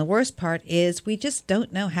 stressful, and the worst part is we just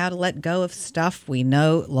don't know how to let go of stuff we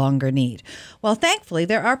no longer need. Well, thankfully,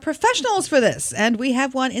 there are professionals for this, and we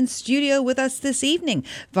have one in studio with us this evening,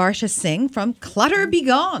 Varsha Singh from Clutter Be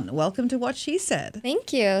Gone. Welcome to What She Said.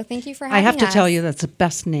 Thank you. Thank you for having I have to us. tell you, that's the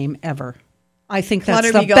best name ever. I think that's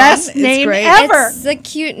Clutter the Be Gone. best It's name great. ever. It's a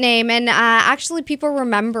cute name, and actually people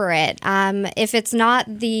remember it. If it's not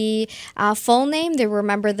the full name, they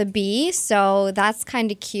remember the B, so that's kind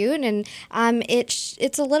of cute. And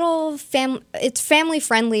it's a little it's family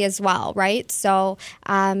friendly as well, right? So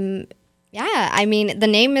yeah, I mean the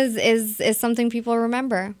name is something people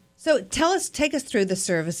remember. So take us through the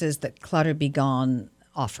services that Clutter Be Gone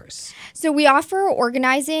offers. So we offer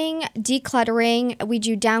organizing, decluttering, we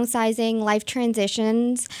do downsizing, life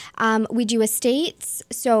transitions, we do estates.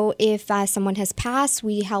 So if someone has passed,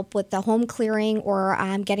 we help with the home clearing or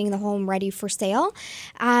getting the home ready for sale.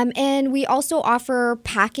 And we also offer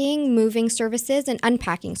packing, moving services, and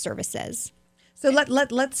unpacking services. So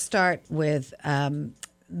let's start with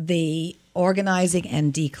the organizing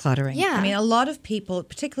and decluttering. Yeah. I mean, a lot of people,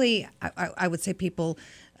 particularly I would say people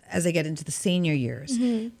as they get into the senior years,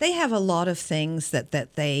 they have a lot of things that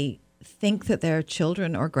they think that their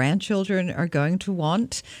children or grandchildren are going to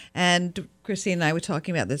want. And Christine and I were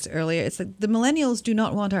talking about this earlier. It's like the millennials do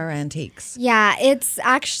not want our antiques. Yeah, it's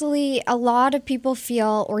actually a lot of people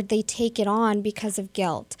feel or they take it on because of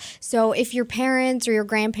guilt. So if your parents or your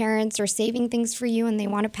grandparents are saving things for you and they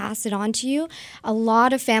want to pass it on to you, a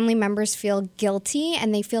lot of family members feel guilty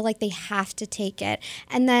and they feel like they have to take it.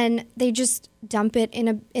 And then they just dump it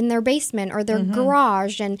in their basement or their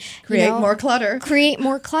garage and Create more clutter. Create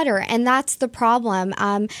more clutter. And that's the problem.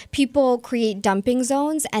 People create dumping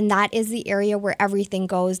zones, and that is the area where everything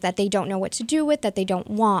goes that they don't know what to do with, that they don't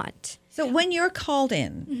want. So when you're called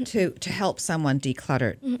in to help someone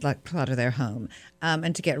declutter clutter their home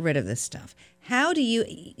and to get rid of this stuff, how do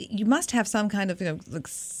you must have some kind of like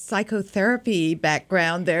psychotherapy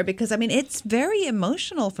background there, because I mean it's very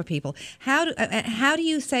emotional for people. How do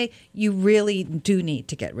you say you really do need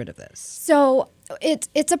to get rid of this? So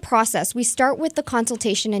it's a process. We start with the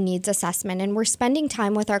consultation and needs assessment, and we're spending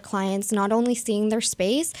time with our clients, not only seeing their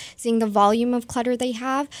space, seeing the volume of clutter they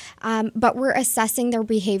have, but we're assessing their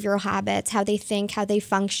behavioral habits, how they think, how they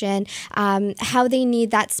function, how they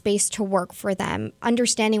need that space to work for them,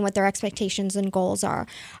 understanding what their expectations and goals are.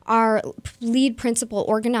 Our lead principal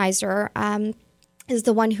organizer is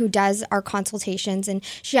the one who does our consultations, and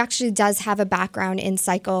she actually does have a background in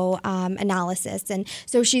psychoanalysis, and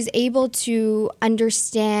so she's able to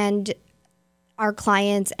understand our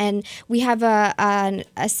clients, and we have an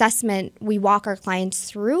assessment we walk our clients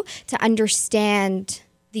through to understand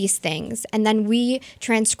these things, and then we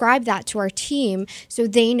transcribe that to our team so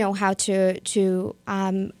they know how to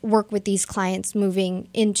work with these clients moving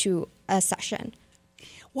into a session.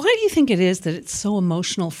 Why do you think it is that it's so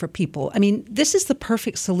emotional for people? I mean, this is the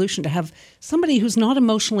perfect solution to have somebody who's not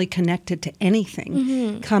emotionally connected to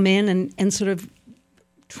anything come in and sort of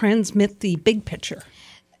transmit the big picture.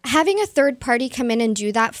 Having a third party come in and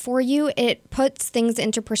do that for you, it puts things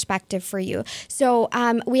into perspective for you. So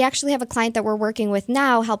we actually have a client that we're working with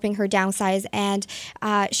now, helping her downsize, and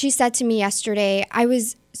she said to me yesterday, it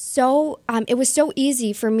was so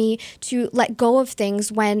easy for me to let go of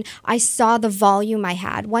things when I saw the volume I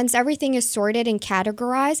had. Once everything is sorted and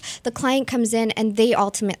categorized, the client comes in and they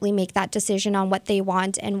ultimately make that decision on what they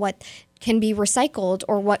want and what can be recycled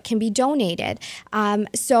or what can be donated.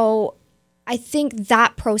 So I think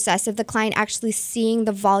that process of the client actually seeing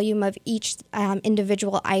the volume of each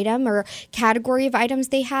individual item or category of items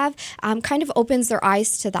they have kind of opens their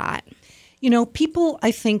eyes to that. You know, people, I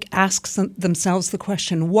think, ask themselves the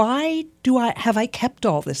question, why have I kept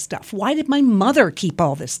all this stuff? Why did my mother keep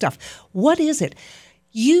all this stuff? What is it?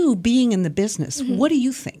 You being in the business, what do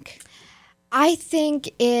you think? I think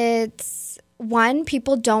it's, one,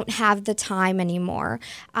 people don't have the time anymore.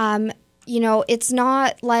 It's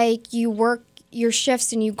not like you work your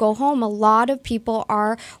shifts and you go home. A lot of people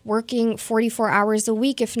are working 44 hours a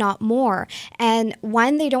week, if not more. And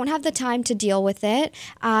when they don't have the time to deal with it,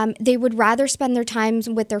 they would rather spend their time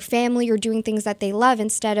with their family or doing things that they love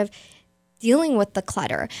instead of dealing with the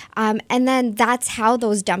clutter. And then that's how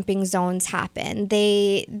those dumping zones happen.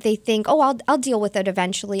 They think, oh, I'll deal with it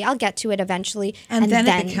eventually. I'll get to it eventually. And then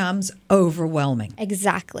it becomes overwhelming.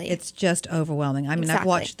 Exactly. It's just overwhelming. I mean, Exactly. I've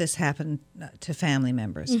watched this happen to family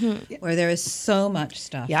members where there is so much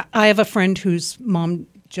stuff. Yeah, I have a friend whose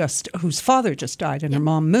father just died and her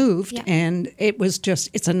mom moved, and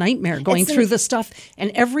it's a nightmare going through the stuff. And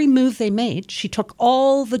every move they made, she took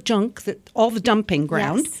all the junk, all the dumping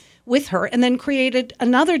ground, with her and then created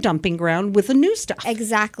another dumping ground with the new stuff.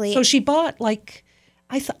 Exactly. So she bought like,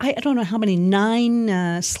 I don't know how many,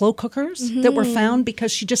 9 slow cookers that were found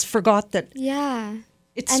because she just forgot that. Yeah.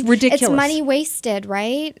 It's ridiculous. It's money wasted,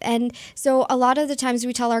 right? And so a lot of the times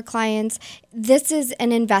we tell our clients, this is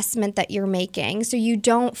an investment that you're making, so you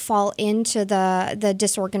don't fall into the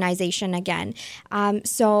disorganization again.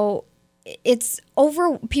 So it's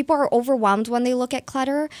people are overwhelmed when they look at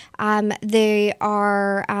clutter. They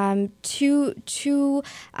are too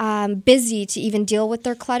busy to even deal with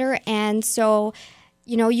their clutter, and so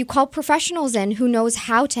you call professionals in who knows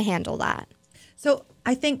how to handle that. So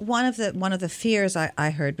I think one of the fears I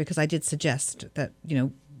heard, because I did suggest that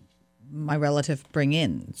my relative bring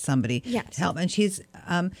in somebody to help, and she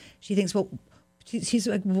thinks, well, she's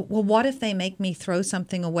like, well, what if they make me throw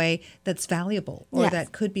something away that's valuable or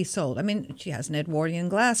that could be sold? I mean, she has an Edwardian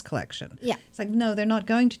glass collection. Yeah, it's like, no, they're not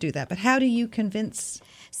going to do that. But how do you convince?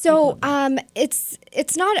 So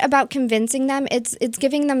it's not about convincing them, it's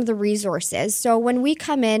giving them the resources. So when we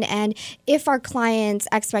come in, and if our client's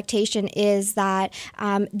expectation is that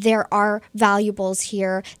there are valuables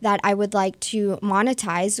here that I would like to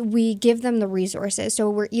monetize, we give them the resources. So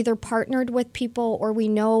we're either partnered with people, or we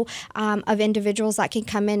know of individuals that can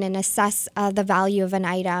come in and assess the value of an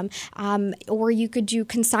item. Or you could do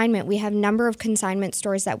consignment. We have a number of consignment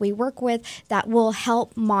stores that we work with that will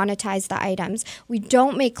help monetize the items. We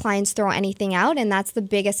don't make clients throw anything out, and that's the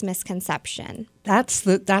biggest misconception. That's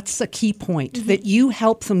the key point, that you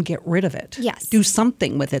help them get rid of it. Yes. Do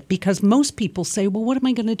something with it, because most people say, well, what am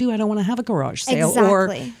I going to do? I don't want to have a garage sale.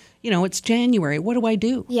 Exactly. Or, it's January. What do I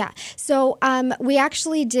do? Yeah. So we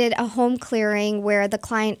actually did a home clearing where the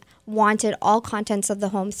client wanted all contents of the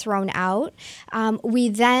home thrown out. We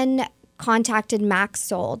then contacted Max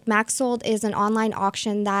Sold. Max Sold is an online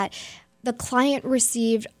auction that the client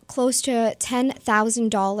received close to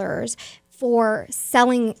 $10,000 for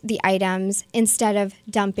selling the items instead of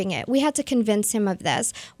dumping it. We had to convince him of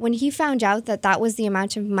this. When he found out that that was the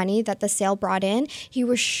amount of money that the sale brought in, he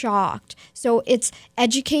was shocked. So it's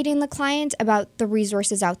educating the client about the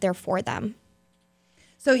resources out there for them.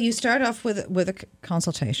 So you start off with a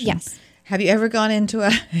consultation. Yes. Have you ever gone into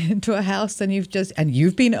a house and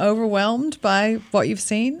you've been overwhelmed by what you've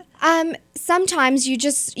seen? Sometimes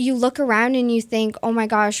you look around and you think, oh my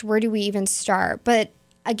gosh, where do we even start? But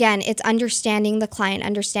again, it's understanding the client,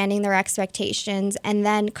 understanding their expectations, and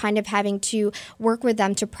then kind of having to work with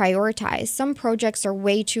them to prioritize. Some projects are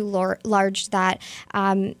way too large that,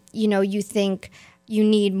 you think you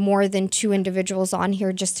need more than 2 individuals on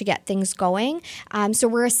here just to get things going. So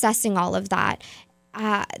we're assessing all of that.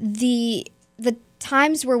 The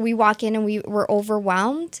times where we walk in and we're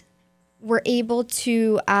overwhelmed, we're able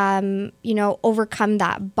to, overcome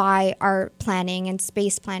that by our planning and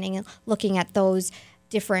space planning and looking at those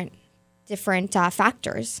different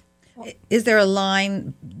factors. Is there a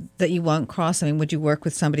line that you won't cross? I mean, would you work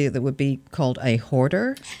with somebody that would be called a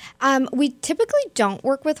hoarder? We typically don't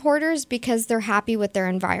work with hoarders because they're happy with their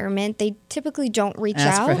environment. They typically don't reach out.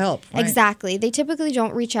 Ask for help, right? Exactly. They typically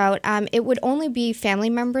don't reach out. It would only be family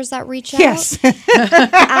members that reach Yes.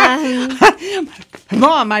 out.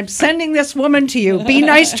 Mom, I'm sending this woman to you. Be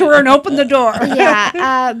nice to her and open the door.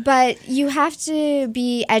 Yeah, but you have to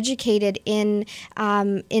be educated in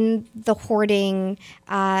the hoarding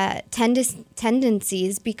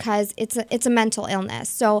tendencies, because it's a mental illness.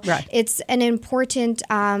 So it's an important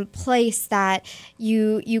place that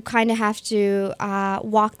you kind of have to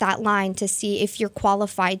walk that line to see if you're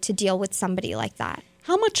qualified to deal with somebody like that.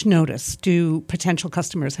 How much notice do potential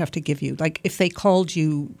customers have to give you? Like if they called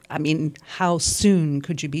you, I mean, how soon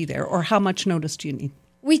could you be there, or how much notice do you need?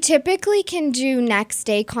 We typically can do next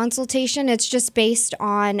day consultation. It's just based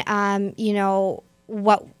on,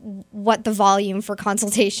 what the volume for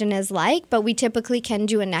consultation is like, but we typically can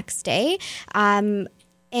do a next day. And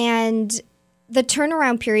the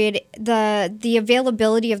turnaround period, the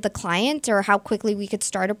availability of the client, or how quickly we could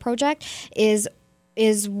start a project, is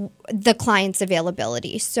the client's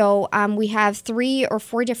availability. So we have 3 or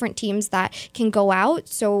 4 different teams that can go out,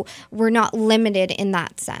 so we're not limited in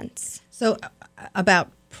that sense. So about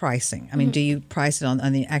pricing, I mean, do you price it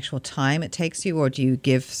on the actual time it takes you, or do you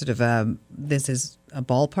give sort of this is a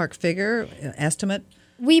ballpark figure, estimate?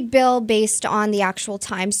 We bill based on the actual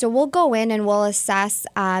time. So we'll go in and we'll assess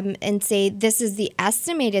and say this is the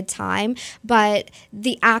estimated time, but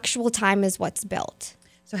the actual time is what's built.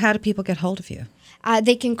 So how do people get hold of you?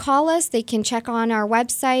 They can call us. They can check on our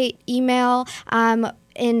website, email,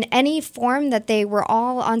 in any form that they were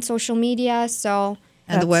all on social media. So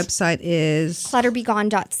and the website is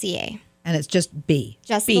clutterbegone.ca. And it's just B.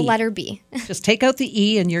 Just B. the letter B. Just take out the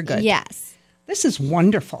E and you're good. Yes. This is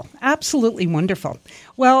wonderful. Absolutely wonderful.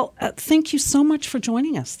 Well, thank you so much for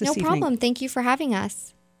joining us this evening. No problem. Thank you for having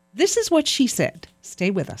us. This is What She Said.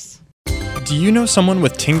 Stay with us. Do you know someone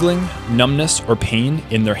with tingling, numbness, or pain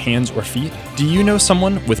in their hands or feet? Do you know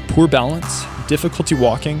someone with poor balance, difficulty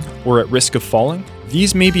walking, or at risk of falling?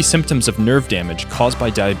 These may be symptoms of nerve damage caused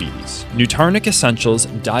by diabetes. Nutarnic Essentials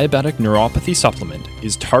Diabetic Neuropathy Supplement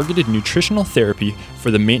is targeted nutritional therapy for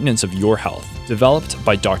the maintenance of your health. Developed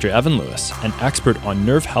by Dr. Evan Lewis, an expert on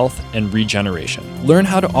nerve health and regeneration. Learn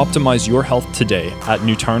how to optimize your health today at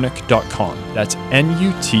nutarnic.com. That's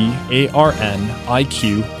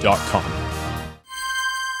NUTARNIQ.com.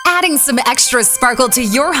 Adding some extra sparkle to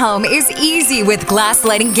your home is easy with Glass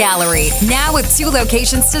Lighting Gallery. Now with 2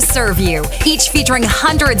 locations to serve you, each featuring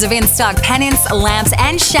hundreds of in-stock pennants, lamps,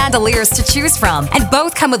 and chandeliers to choose from. And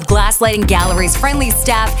both come with Glass Lighting Gallery's friendly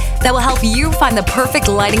staff that will help you find the perfect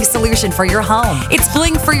lighting solution for your home. It's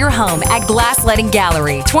bling for your home at Glass Lighting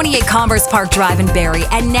Gallery, 28 Commerce Park Drive in Barrie,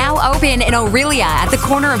 and now open in Aurelia at the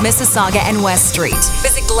corner of Mississauga and West Street.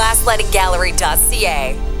 Visit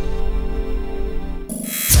glasslightinggallery.ca.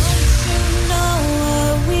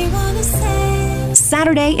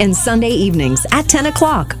 Saturday and Sunday evenings at 10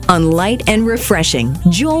 o'clock on Light and Refreshing,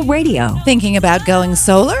 Jewel Radio. Thinking about going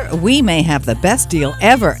solar? We may have the best deal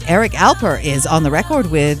ever. Eric Alper is on the record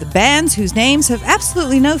with bands whose names have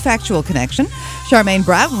absolutely no factual connection. Charmaine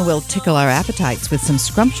Broughton will tickle our appetites with some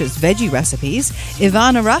scrumptious veggie recipes.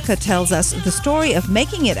 Ivana Raka tells us the story of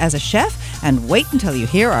making it as a chef. And wait until you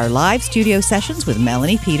hear our live studio sessions with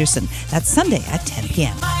Melanie Peterson. That's Sunday at 10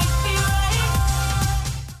 p.m.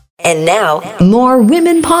 And now, more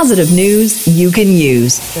women positive news you can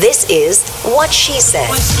use. This is What She Said.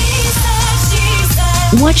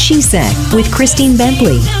 What She Said with Christine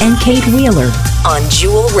Bentley and Kate Wheeler on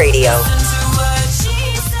Jewel Radio.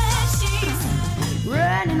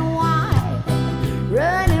 Running wild,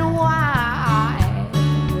 running wild,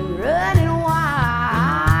 running wild.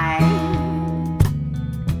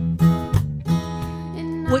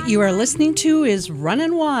 What you are listening to is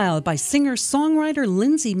Runnin' Wild by singer-songwriter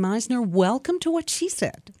Lindsay Meisner. Welcome to What She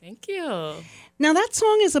Said. Thank you. Now, that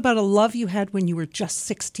song is about a love you had when you were just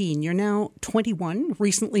 16. You're now 21,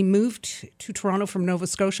 recently moved to Toronto from Nova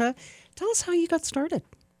Scotia. Tell us how you got started.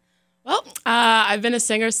 Well, I've been a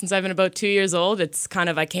singer since I've been about 2 years old. It's kind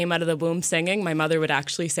of, I came out of the womb singing. My mother would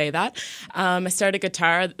actually say that. I started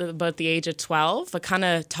guitar at about the age of 12. I kind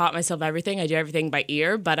of taught myself everything. I do everything by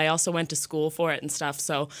ear, but I also went to school for it and stuff.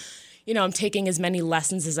 So, you know, I'm taking as many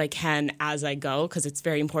lessons as I can as I go because it's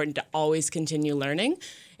very important to always continue learning.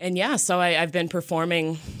 And yeah, so I've been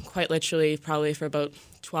performing quite literally probably for about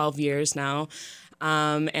 12 years now.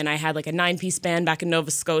 And I had like a 9-piece band back in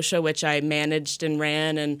Nova Scotia, which I managed and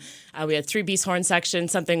ran. And we had 3-piece horn section,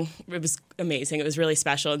 it was amazing. It was really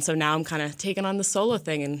special. And so now I'm kind of taking on the solo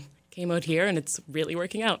thing and came out here and it's really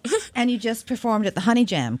working out. And you just performed at the Honey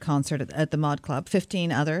Jam concert at the Mod Club,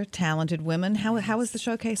 15 other talented women. How was the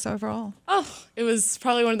showcase overall? Oh, it was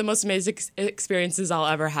probably one of the most amazing experiences I'll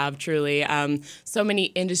ever have, truly. So many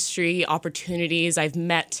industry opportunities. I've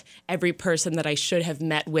met every person that I should have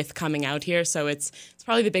met with coming out here. So it's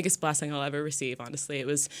probably the biggest blessing I'll ever receive, honestly. It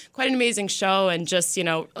was quite an amazing show and just, you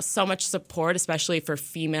know, so much support, especially for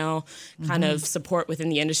female kind of support within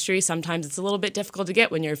the industry. Sometimes it's a little bit difficult to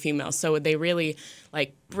get when you're a female. So they really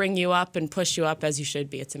like bring you up and push you up as you should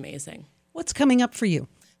be. It's amazing. What's coming up for you?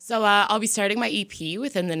 So I'll be starting my EP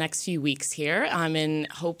within the next few weeks here. I'm in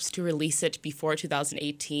hopes to release it before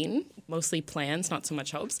 2018. Mostly plans, not so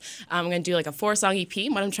much hopes. I'm going to do like a 4-song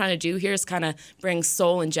EP. What I'm trying to do here is kind of bring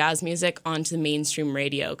soul and jazz music onto the mainstream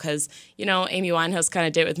radio because, you know, Amy Winehouse kind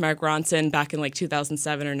of did it with Mark Ronson back in like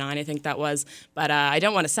 2007 or 9, I think that was. But I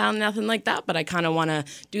don't want to sound nothing like that, but I kind of want to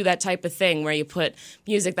do that type of thing where you put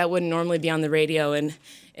music that wouldn't normally be on the radio and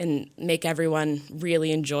make everyone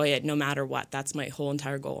really enjoy it no matter what. That's my whole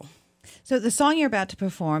entire goal. So the song you're about to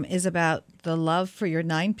perform is about the love for your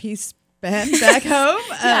 9-piece band back home.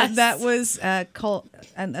 Yes. That was called,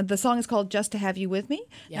 and the song is called Just to Have You With Me.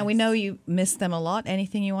 Yes. And we know you miss them a lot.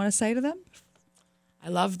 Anything you want to say to them? I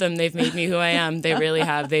love them. They've made me who I am. They really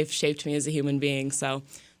have. They've shaped me as a human being. So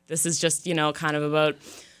this is just, you know, kind of about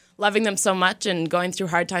loving them so much and going through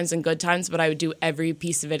hard times and good times, but I would do every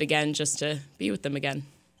piece of it again just to be with them again.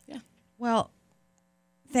 Yeah. Well,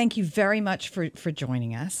 thank you very much for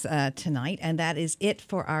joining us tonight. And that is it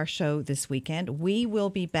for our show this weekend. We will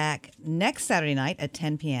be back next Saturday night at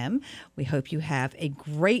 10 p.m. We hope you have a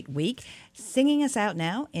great week. Singing us out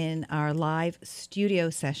now in our live studio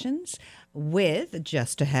sessions with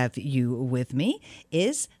Just to Have You With Me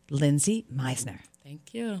is Lindsay Meisner.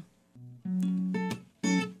 Thank you.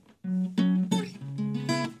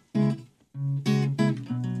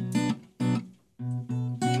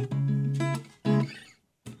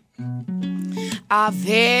 I've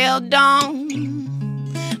held on,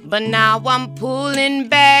 but now I'm pulling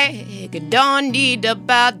back. Don't need to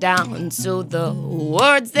bow down to the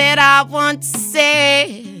words that I once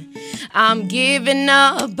said. I'm giving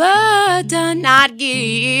up, but I'm not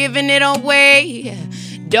giving it away.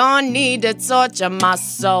 Don't need to torture my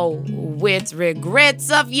soul with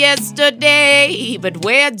regrets of yesterday. But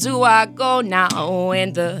where do I go now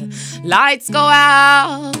when the lights go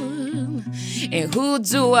out? And who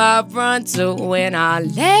do I run to when I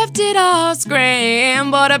left it all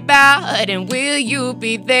scrambled about? And will you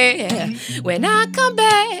be there when I come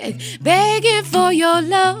back begging for your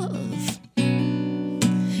love?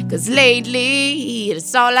 'Cause lately,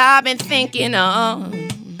 it's all I've been thinking of.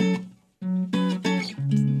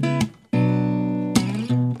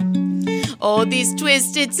 All these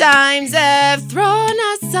twisted times have thrown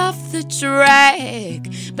us off the track.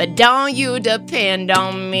 But don't you depend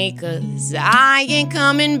on me, 'cause I ain't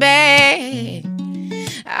coming back.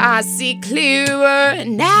 I see clearer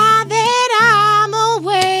now that I'm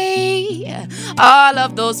away. All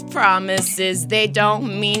of those promises, they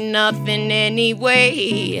don't mean nothing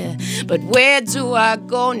anyway. But where do I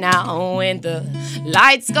go now when the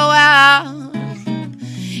lights go out?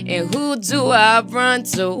 And who do I run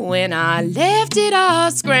to when I left it all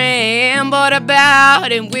scrambled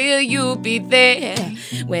about? And will you be there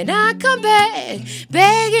when I come back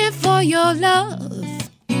begging for your love?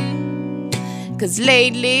 'Cause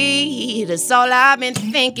lately, that's all I've been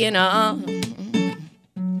thinking of.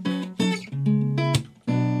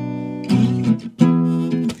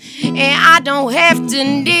 And I don't have to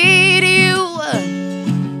need you.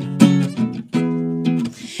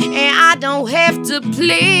 And I don't have to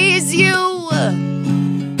please you.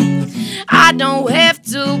 I don't have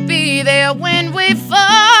to be there when we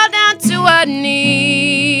fall down to our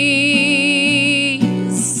knees.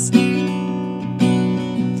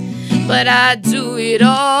 But I do it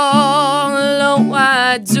all, oh,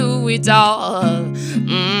 I do it all.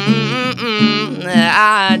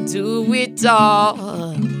 I do it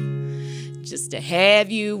all just to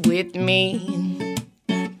have you with me.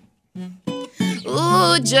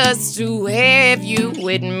 Ooh, just to have you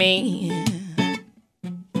with me.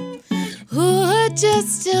 Ooh,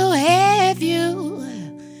 just to have you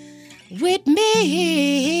with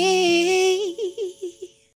me.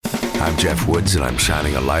 I'm Jeff Woods, and I'm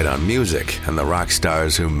shining a light on music and the rock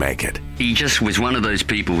stars who make it. He just was one of those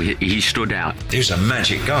people, he stood out. He was a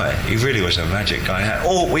magic guy. He really was a magic guy.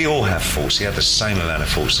 We all have faults. He had the same amount of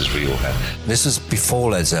faults as we all had. This was before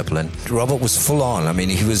Led Zeppelin. Robert was full on. I mean,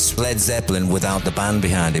 he was Led Zeppelin without the band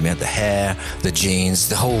behind him. He had the hair, the jeans,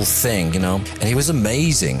 the whole thing, you know. And he was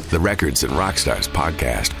amazing. The Records and Rockstars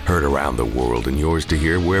podcast, heard around the world and yours to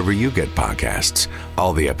hear wherever you get podcasts.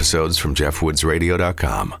 All the episodes from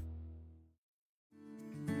jeffwoodsradio.com.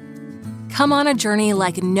 Come on a journey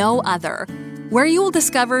like no other, where you will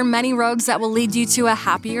discover many roads that will lead you to a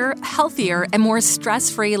happier, healthier, and more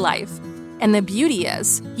stress-free life. And the beauty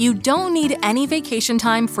is, you don't need any vacation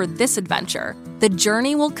time for this adventure. The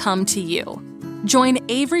journey will come to you. Join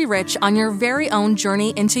Avery Rich on your very own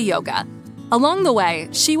journey into yoga. Along the way,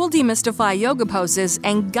 she will demystify yoga poses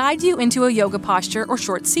and guide you into a yoga posture or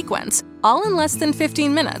short sequence, all in less than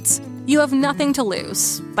 15 minutes. You have nothing to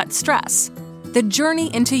lose but stress. The Journey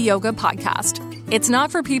into Yoga podcast. It's not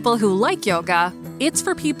for people who like yoga, it's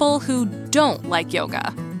for people who don't like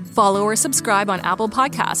yoga. Follow or subscribe on Apple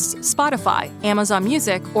Podcasts, Spotify, Amazon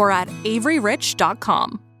Music, or at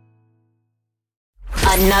averyrich.com.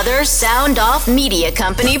 Another Sound Off Media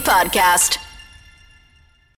Company podcast.